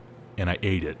mouth and I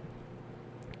ate it.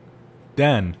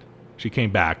 Then she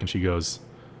came back and she goes,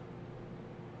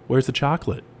 where's the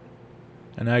chocolate?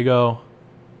 And I go,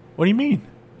 what do you mean?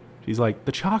 She's like,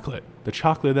 the chocolate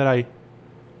that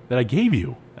I gave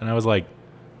you. And I was like,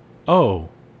 oh,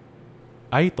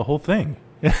 I ate the whole thing.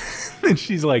 And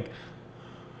she's like,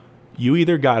 you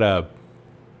either gotta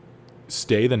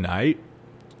stay the night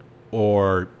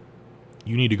or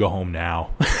you need to go home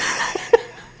now.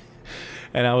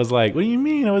 And I was like, what do you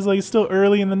mean? I was like, it's still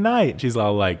early in the night. She's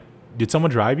all like, did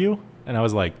someone drive you? And I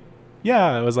was like, yeah.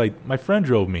 I was like, my friend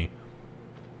drove me.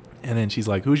 And then she's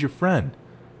like, who's your friend?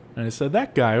 And I said,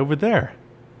 that guy over there.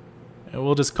 And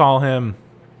we'll just call him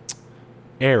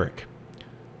Eric.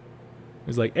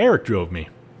 He's like, Eric drove me.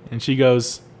 And she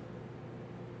goes,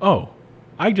 oh,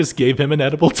 I just gave him an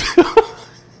edible too.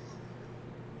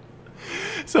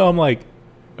 So I'm like,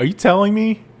 are you telling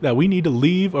me that we need to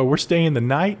leave or we're staying the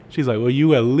night? She's like, well,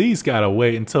 you at least got to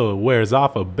wait until it wears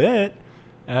off a bit.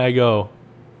 And I go,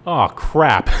 oh,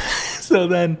 crap. So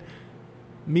then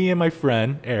me and my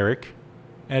friend, Eric,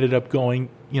 ended up going,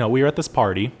 we were at this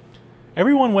party.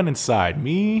 Everyone went inside.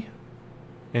 Me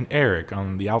and Eric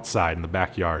on the outside in the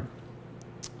backyard.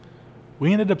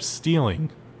 We ended up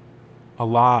stealing a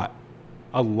lot.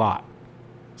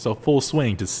 So full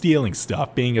swing to stealing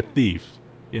stuff, being a thief.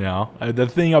 The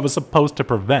thing I was supposed to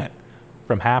prevent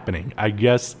from happening. I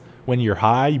guess when you're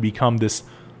high, you become this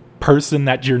person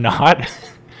that you're not.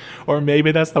 Or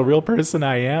maybe that's the real person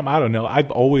I am. I don't know.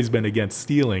 I've always been against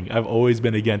stealing. I've always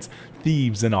been against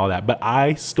thieves and all that. But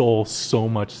I stole so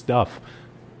much stuff.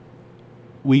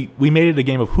 We made it a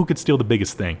game of who could steal the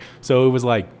biggest thing. So it was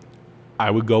like, I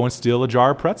would go and steal a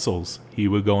jar of pretzels. He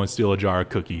would go and steal a jar of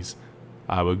cookies.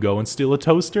 I would go and steal a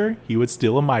toaster. He would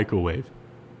steal a microwave.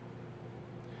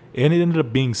 And it ended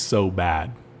up being so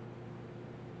bad.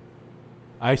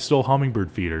 I stole hummingbird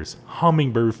feeders.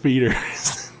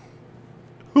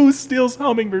 Who steals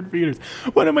hummingbird feeders?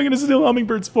 What am I going to steal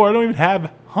hummingbirds for? I don't even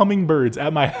have hummingbirds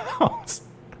at my house.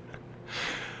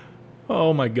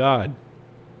 Oh my God.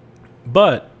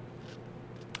 But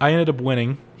I ended up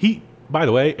winning. By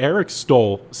the way, Eric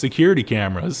stole security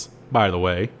cameras, by the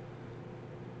way.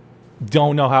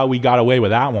 Don't know how we got away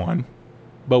with that one,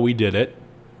 but we did it.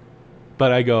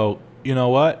 But I go, you know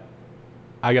what?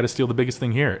 I got to steal the biggest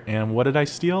thing here. And what did I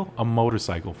steal? A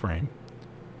motorcycle frame.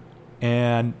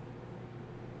 And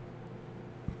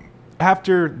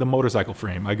after the motorcycle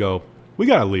frame, I go, we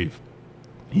got to leave.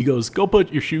 He goes, go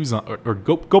put your shoes on, or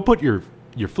go put your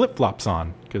flip-flops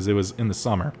on, because it was in the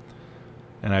summer.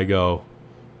 And I go,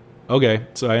 okay.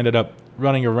 So I ended up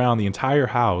running around the entire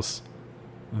house.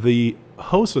 The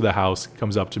host of the house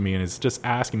comes up to me and is just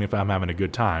asking me if I'm having a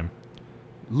good time.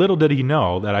 Little did he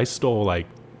know that I stole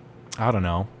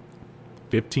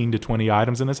 15 to 20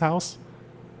 items in his house.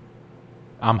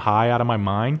 I'm high out of my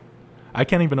mind. I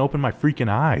can't even open my freaking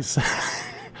eyes.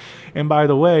 And by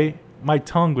the way, my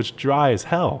tongue was dry as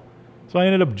hell. So I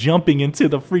ended up jumping into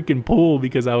the freaking pool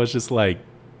because I was just like,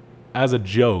 as a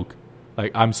joke,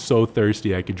 like, I'm so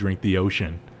thirsty I could drink the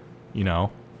ocean,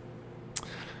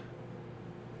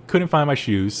 Couldn't find my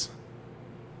shoes,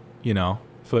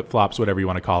 flip-flops, whatever you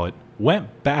want to call it.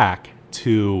 Went back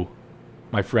to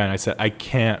my friend. I said, I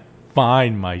can't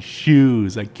find my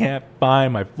shoes. I can't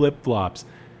find my flip-flops.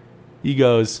 He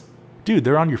goes, dude,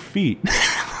 they're on your feet.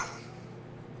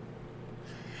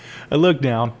 I look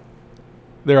down.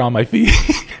 They're on my feet.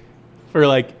 For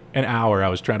like an hour, I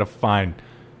was trying to find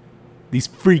these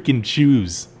freaking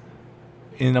shoes.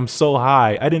 And I'm so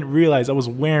high, I didn't realize I was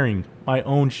wearing my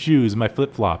own shoes, my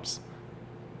flip-flops.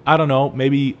 I don't know,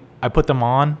 maybe I put them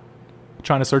on,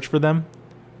 trying to search for them.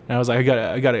 And I was like,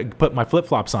 I gotta put my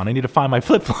flip-flops on. I need to find my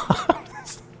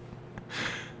flip-flops.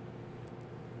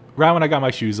 Right when I got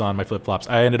my shoes on, my flip-flops,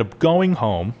 I ended up going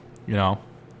home,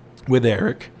 with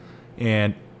Eric.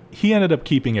 And he ended up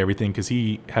keeping everything because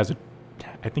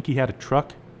I think he had a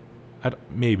truck.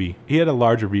 Maybe. He had a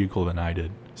larger vehicle than I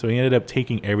did. So he ended up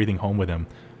taking everything home with him.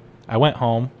 I went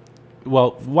home.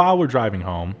 Well, while we're driving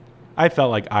home, I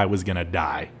felt like I was going to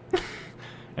die.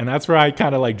 And that's where I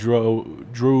kind of like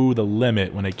drew the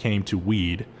limit when it came to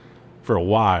weed for a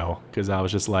while. Because I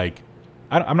was just like,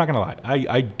 I'm not going to lie.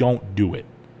 I don't do it.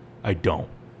 I don't.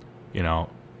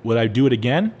 Would I do it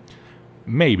again?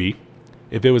 Maybe.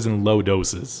 If it was in low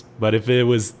doses. But if it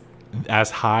was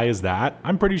as high as that,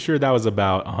 I'm pretty sure that was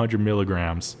about 100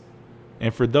 milligrams.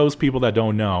 And for those people that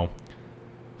don't know,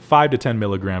 5 to 10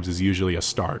 milligrams is usually a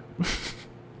start.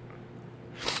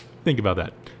 Think about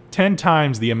that. 10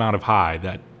 times the amount of high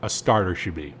that a starter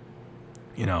should be.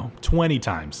 20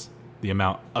 times the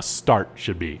amount a start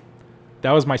should be.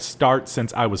 That was my start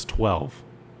since I was 12,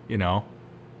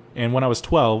 And when I was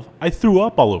 12, I threw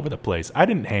up all over the place. I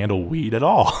didn't handle weed at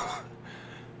all.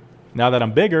 Now that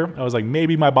I'm bigger, I was like,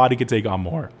 maybe my body could take on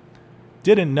more.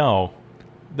 Didn't know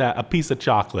that a piece of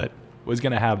chocolate was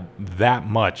going to have that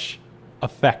much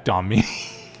effect on me.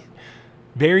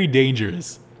 Very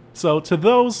dangerous. So to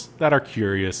those that are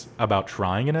curious about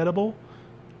trying an edible,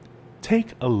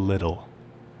 take a little.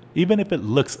 Even if it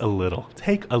looks a little,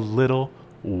 take a little.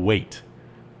 Wait.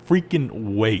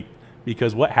 Freaking wait.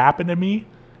 Because what happened to me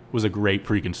was a great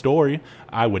freaking story.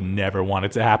 I would never want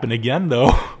it to happen again,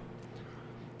 though.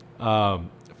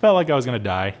 Felt like I was going to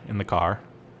die in the car,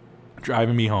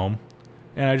 driving me home.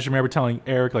 And I just remember telling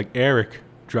Eric, Eric,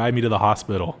 drive me to the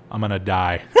hospital. I'm going to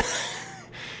die.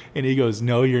 And he goes,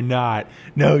 no, you're not.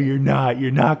 No, you're not. You're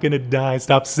not going to die.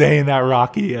 Stop saying that,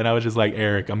 Rocky. And I was just like,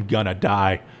 Eric, I'm going to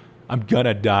die. I'm going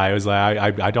to die. I was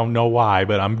like, I don't know why,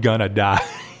 but I'm going to die.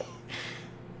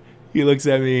 He looks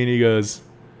at me and he goes,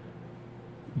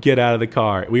 get out of the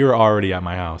car. We were already at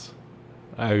my house.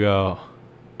 I go,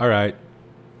 all right.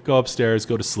 Go upstairs,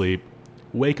 go to sleep,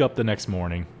 wake up the next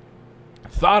morning.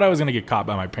 Thought I was going to get caught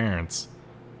by my parents.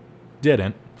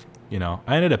 Didn't.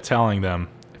 I ended up telling them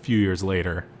a few years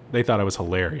later. They thought I was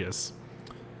hilarious.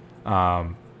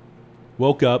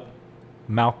 Woke up,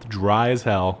 mouth dry as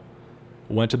hell,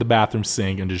 went to the bathroom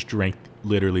sink and just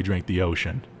literally drank the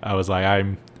ocean. I was like,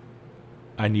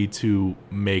 I need to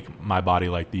make my body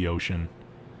like the ocean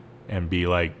and be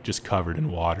like just covered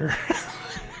in water.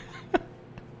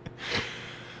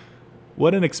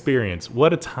 What an experience.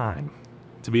 What a time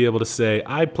to be able to say,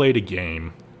 I played a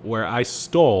game where I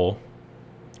stole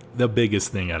the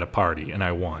biggest thing at a party and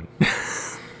I won.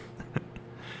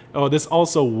 Oh, this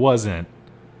also wasn't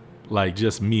like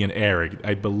just me and Eric.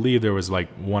 I believe there was like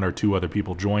 1 or 2 other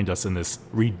people joined us in this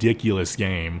ridiculous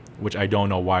game, which I don't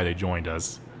know why they joined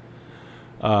us.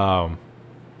 Now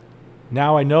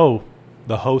I know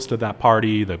the host of that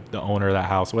party, the owner of that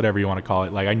house, whatever you want to call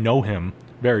it. Like, I know him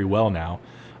very well now.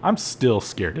 I'm still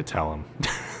scared to tell him.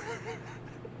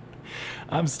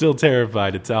 I'm still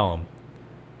terrified to tell him.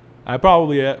 I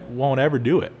probably won't ever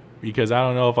do it because I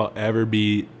don't know if I'll ever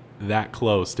be that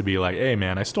close to be like, hey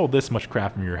man, I stole this much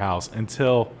crap from your house,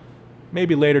 until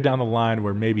maybe later down the line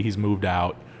where maybe he's moved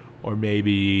out or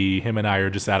maybe him and I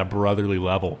are just at a brotherly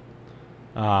level.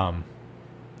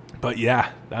 But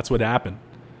yeah, that's what happened.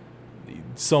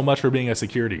 So much for being a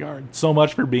security guard. So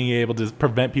much for being able to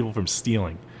prevent people from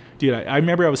stealing. Dude, I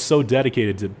remember I was so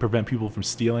dedicated to prevent people from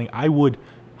stealing, I would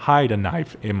hide a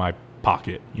knife in my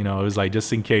pocket. It was like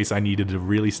just in case I needed to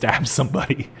really stab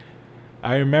somebody.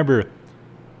 I remember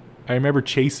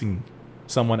chasing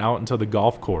someone out into the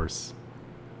golf course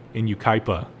in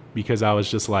Yucaipa because I was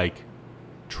just like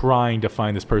trying to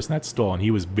find this person that stole, and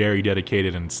he was very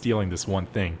dedicated in stealing this one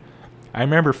thing. I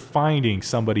remember finding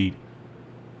somebody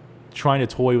trying to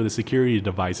toy with the security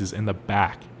devices in the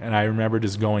back, and I remember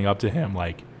just going up to him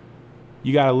like,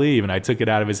 you gotta leave, and I took it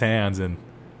out of his hands and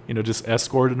just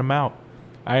escorted him out.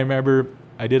 I remember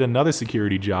I did another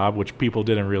security job which people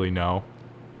didn't really know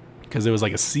because it was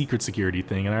like a secret security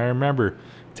thing, and I remember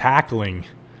tackling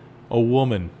a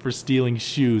woman for stealing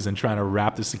shoes and trying to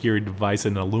wrap the security device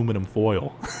in aluminum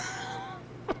foil.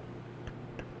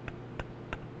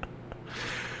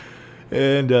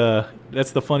 And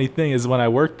that's the funny thing is when I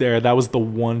worked there, that was the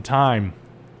one time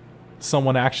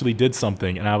someone actually did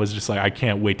something, and I was just like, I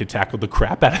can't wait to tackle the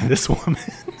crap out of this woman.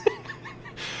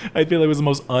 I feel like it was the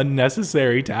most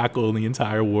unnecessary tackle in the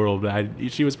entire world.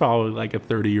 But she was probably like a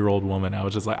 30-year-old woman. I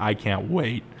was just like, I can't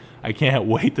wait. I can't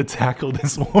wait to tackle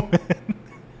this woman.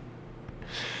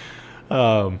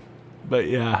 But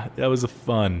yeah, that was a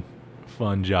fun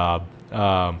job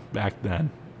back then.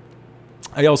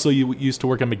 I also used to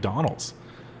work at McDonald's.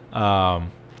 I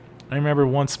remember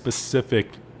one specific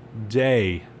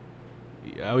day,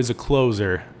 I was a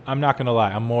closer. I'm not going to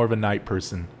lie, I'm more of a night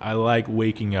person. I like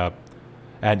waking up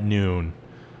at noon,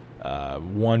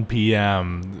 1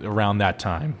 p.m., around that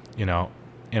time, you know.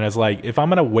 And it's like, if I'm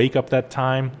going to wake up that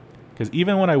time, because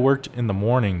even when I worked in the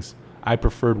mornings, I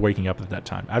preferred waking up at that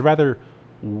time. I'd rather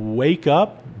wake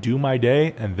up, do my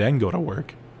day, and then go to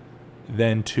work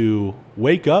than to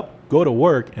wake up, go to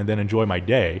work, and then enjoy my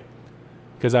day.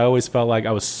 Because I always felt like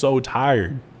I was so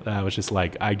tired that I was just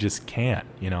like, I just can't,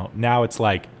 you know. Now it's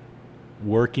like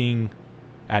working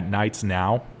at nights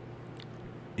now.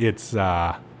 It's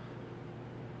when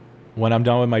I'm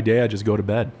done with my day, I just go to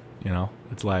bed, you know.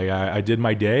 It's like I did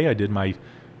my day, I did my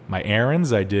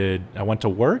errands, I went to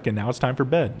work, and now it's time for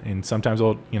bed. And sometimes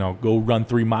I'll, you know, go run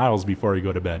 3 miles before I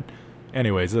go to bed.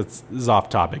 Anyways, this is off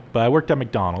topic. But I worked at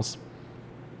McDonald's.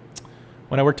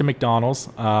 When I worked at McDonald's,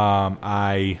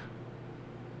 I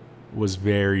was a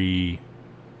very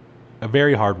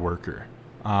hard worker.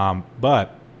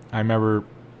 But I remember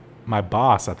my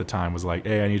boss at the time was like,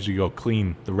 hey, I need you to go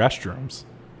clean the restrooms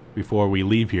before we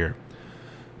leave here.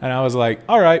 And I was like,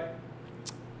 all right.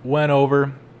 Went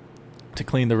over to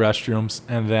clean the restrooms,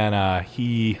 and then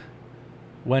he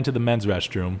went to the men's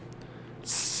restroom.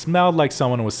 Smelled like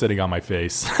someone was sitting on my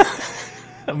face.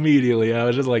 Immediately, I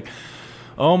was just like,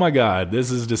 oh my God,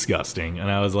 this is disgusting. And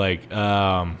I was like,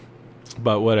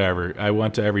 but whatever. I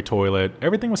went to every toilet.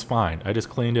 Everything was fine. I just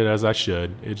cleaned it as I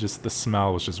should. It just, the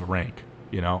smell was just rank,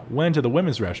 you know. Went to the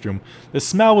women's restroom. The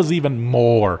smell was even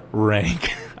more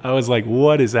rank. I was like,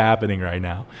 what is happening right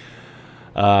now?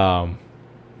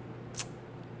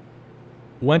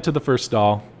 Went to the first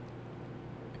stall,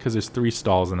 because there's 3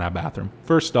 stalls in that bathroom.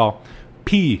 First stall,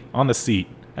 pee on the seat.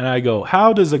 And I go,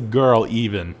 how does a girl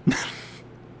even?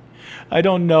 I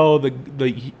don't know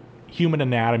the human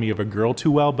anatomy of a girl too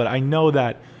well, but I know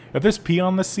that if there's pee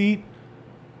on the seat,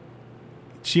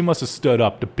 she must have stood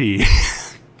up to pee.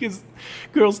 Because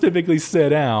girls typically sit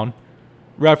down.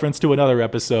 Reference to another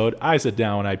episode, I sit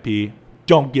down when I pee.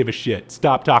 Don't give a shit.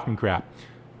 Stop talking crap.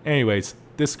 Anyways,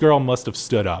 this girl must have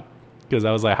stood up. Because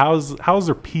I was like, how's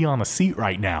there pee on the seat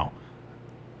right now?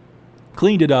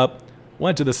 Cleaned it up.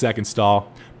 Went to the second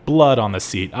stall. Blood on the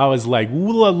seat. I was like,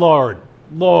 Lord,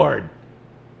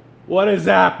 what is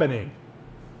happening?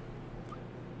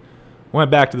 Went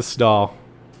back to the stall.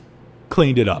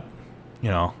 Cleaned it up. You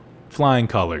know, flying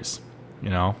colors. You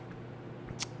know.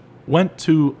 Went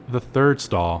to the third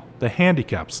stall, the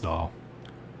handicap stall.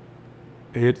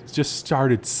 It just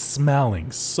started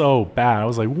smelling so bad. I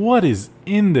was like, what is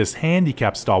in this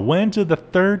handicap stall? Went to the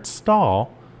third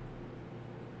stall.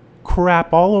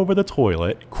 Crap all over the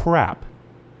toilet. Crap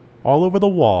all over the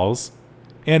walls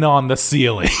and on the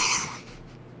ceiling.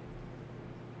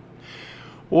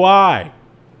 Why?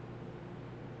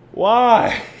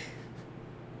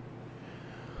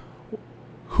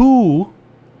 Who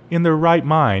in their right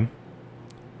mind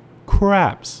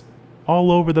craps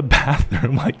all over the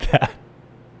bathroom like that?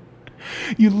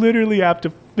 You literally have to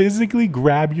physically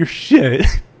grab your shit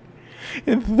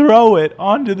and throw it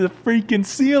onto the freaking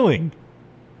ceiling.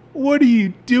 What are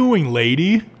you doing,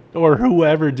 lady? Or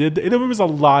whoever did that. There was a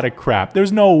lot of crap.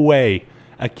 There's no way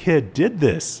a kid did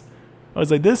this. I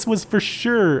was like, this was for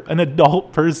sure an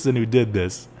adult person who did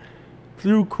this.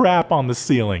 Threw crap on the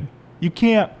ceiling. You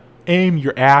can't aim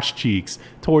your ass cheeks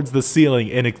towards the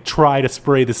ceiling and try to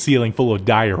spray the ceiling full of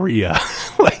diarrhea.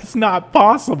 Like, it's not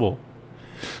possible.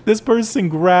 This person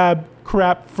grabbed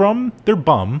crap from their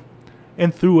bum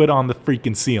and threw it on the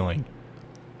freaking ceiling.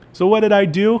 So what did I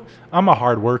do? I'm a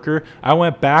hard worker. I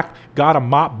went back, got a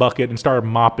mop bucket, and started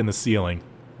mopping the ceiling.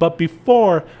 But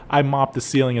before I mopped the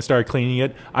ceiling and started cleaning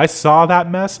it, I saw that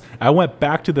mess. I went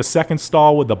back to the second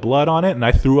stall with the blood on it, and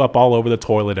I threw up all over the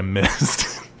toilet and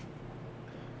missed.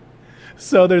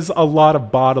 So there's a lot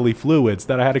of bodily fluids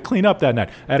that I had to clean up that night.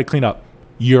 I had to clean up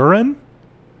urine,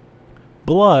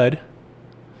 blood,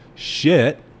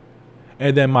 shit,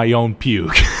 and then my own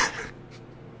puke.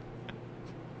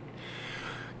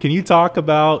 Can you talk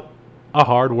about a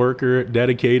hard worker,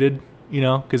 dedicated, you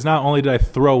know? Because not only did I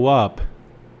throw up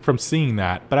from seeing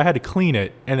that, but I had to clean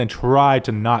it and then try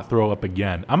to not throw up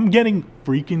again. I'm getting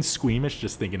freaking squeamish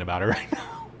just thinking about it right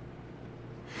now.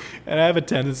 And I have a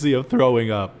tendency of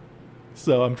throwing up.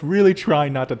 So I'm really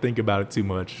trying not to think about it too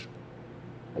much.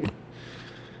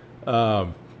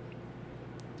 Oh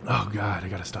God, I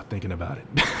gotta stop thinking about it.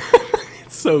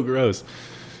 It's so gross.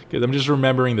 Because I'm just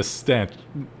remembering the stench.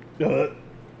 Oh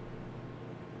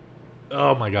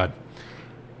my God.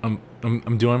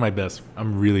 I'm doing my best.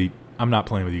 I'm I'm not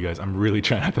playing with you guys. I'm really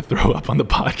trying not to throw up on the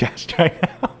podcast right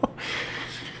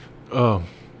now.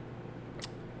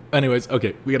 Anyways,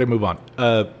 okay, we got to move on.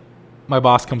 My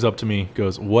boss comes up to me,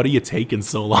 goes, "What are you taking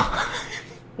so long?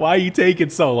 Why are you taking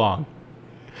so long?"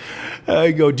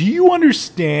 I go, "Do you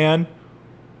understand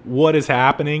what is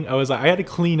happening?" I was like, I had to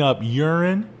clean up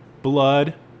urine,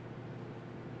 blood,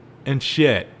 and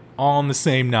shit all in the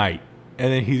same night.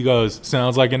 And then he goes,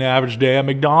 "Sounds like an average day at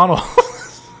McDonald's."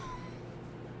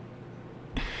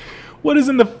 What is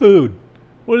in the food?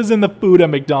 What is in the food at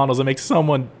McDonald's that makes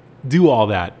someone do all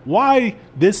that? Why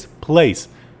this place?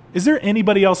 Is there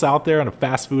anybody else out there in a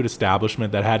fast food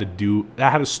establishment that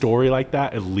had a story like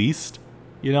that at least?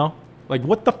 You know? Like,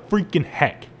 what the freaking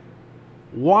heck?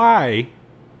 Why?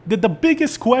 The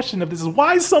biggest question of this is,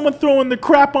 why is someone throwing the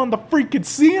crap on the freaking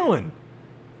ceiling?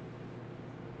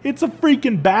 It's a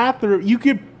freaking bathroom. You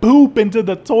could poop into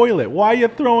the toilet. Why are you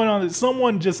throwing on it?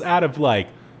 Someone just out of like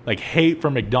hate for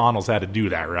McDonald's had to do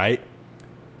that, right?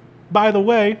 By the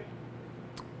way,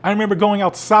 I remember going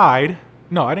outside.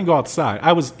 No, I didn't go outside.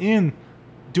 I was in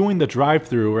doing the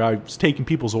drive-thru where I was taking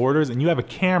people's orders, and you have a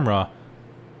camera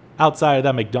outside of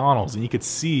that McDonald's, and you could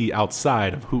see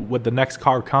outside of what the next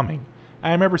car coming.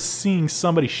 I remember seeing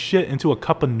somebody shit into a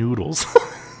cup of noodles.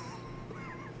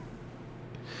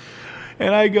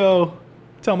 And I go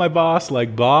tell my boss,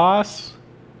 like, "Boss,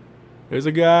 there's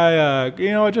a guy,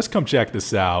 just come check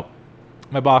this out."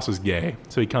 My boss was gay,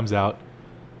 so he comes out.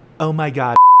 "Oh my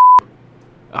God."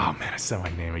 Oh man, I said my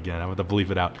name again. I'm going to bleep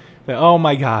it out. Like, "Oh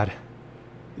my God."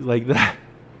 Like that.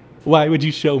 "Why would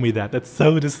you show me that? That's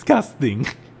so disgusting."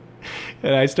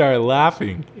 And I started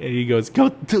laughing. And he goes, Go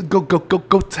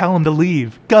tell him to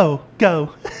leave. Go. And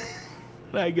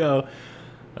I go,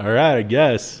 "All right, I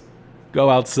guess." Go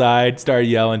outside, start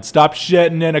yelling, "Stop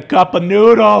shitting in a cup of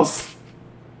noodles."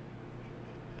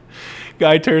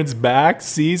 Guy turns back,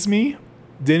 sees me,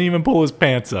 didn't even pull his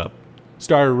pants up.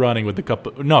 Started running with the cup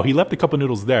of... No, he left the cup of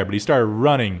noodles there, but he started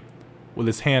running with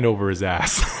his hand over his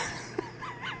ass.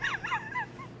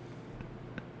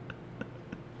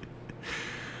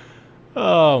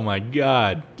 Oh my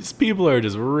God. These people are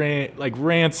just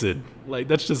rancid. Like,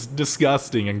 that's just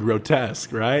disgusting and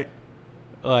grotesque, right?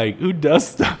 Like, who does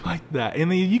stuff like that?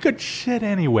 And you could shit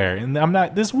anywhere. And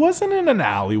this wasn't in an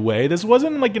alleyway. This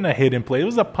wasn't like in a hidden place. It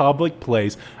was a public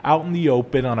place out in the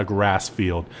open on a grass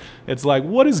field. It's like,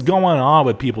 what is going on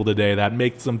with people today that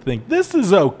makes them think this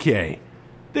is okay?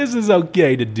 This is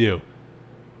okay to do.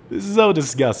 This is so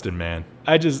disgusting, man.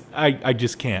 I just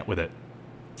can't with it.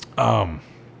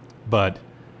 But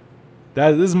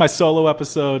this is my solo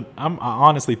episode. I'm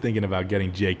honestly thinking about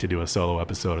getting Jake to do a solo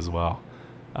episode as well.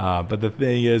 But the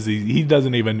thing is, he goes,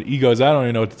 "I don't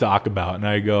even know what to talk about." And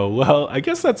I go, "Well, I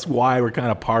guess that's why we're kind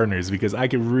of partners, because I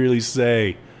could really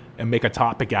say and make a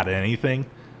topic out of anything,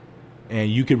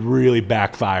 and you could really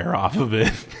backfire off of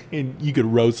it, and you could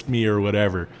roast me or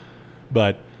whatever.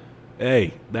 But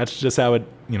hey, that's just how it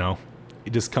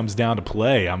just comes down to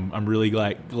play. I'm really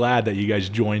glad that you guys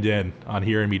joined in on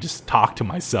hearing me just talk to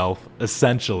myself,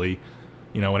 essentially,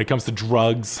 when it comes to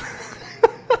drugs."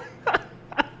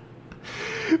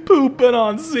 Pooping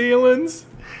on ceilings.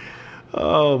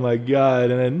 Oh my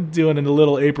God. And then doing a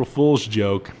little April Fool's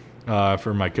joke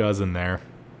for my cousin there.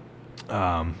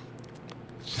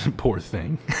 Poor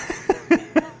thing.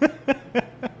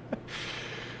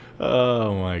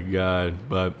 Oh my God.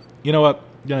 But you know what?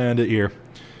 I'm gonna end it here.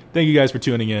 Thank you guys for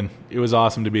tuning in. It was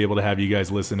awesome to be able to have you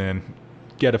guys listen in.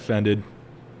 Get offended.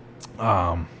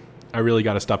 I really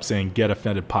got to stop saying Get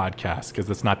Offended Podcast, because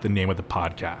that's not the name of the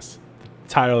podcast.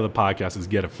 Title of the podcast is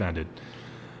Get Offended.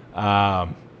 But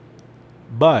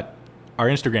our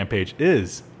Instagram page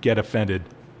is Get Offended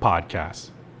Podcast.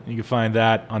 You can find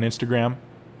that on Instagram,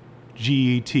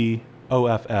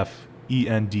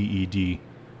 GETOFFENDED.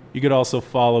 You could also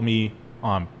follow me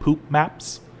on Poop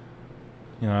Maps.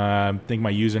 I think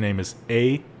my username is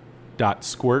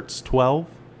a.squirts12.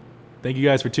 Thank you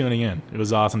guys for tuning in. It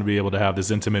was awesome to be able to have this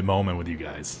intimate moment with you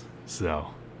guys. So,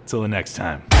 till the next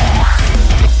time.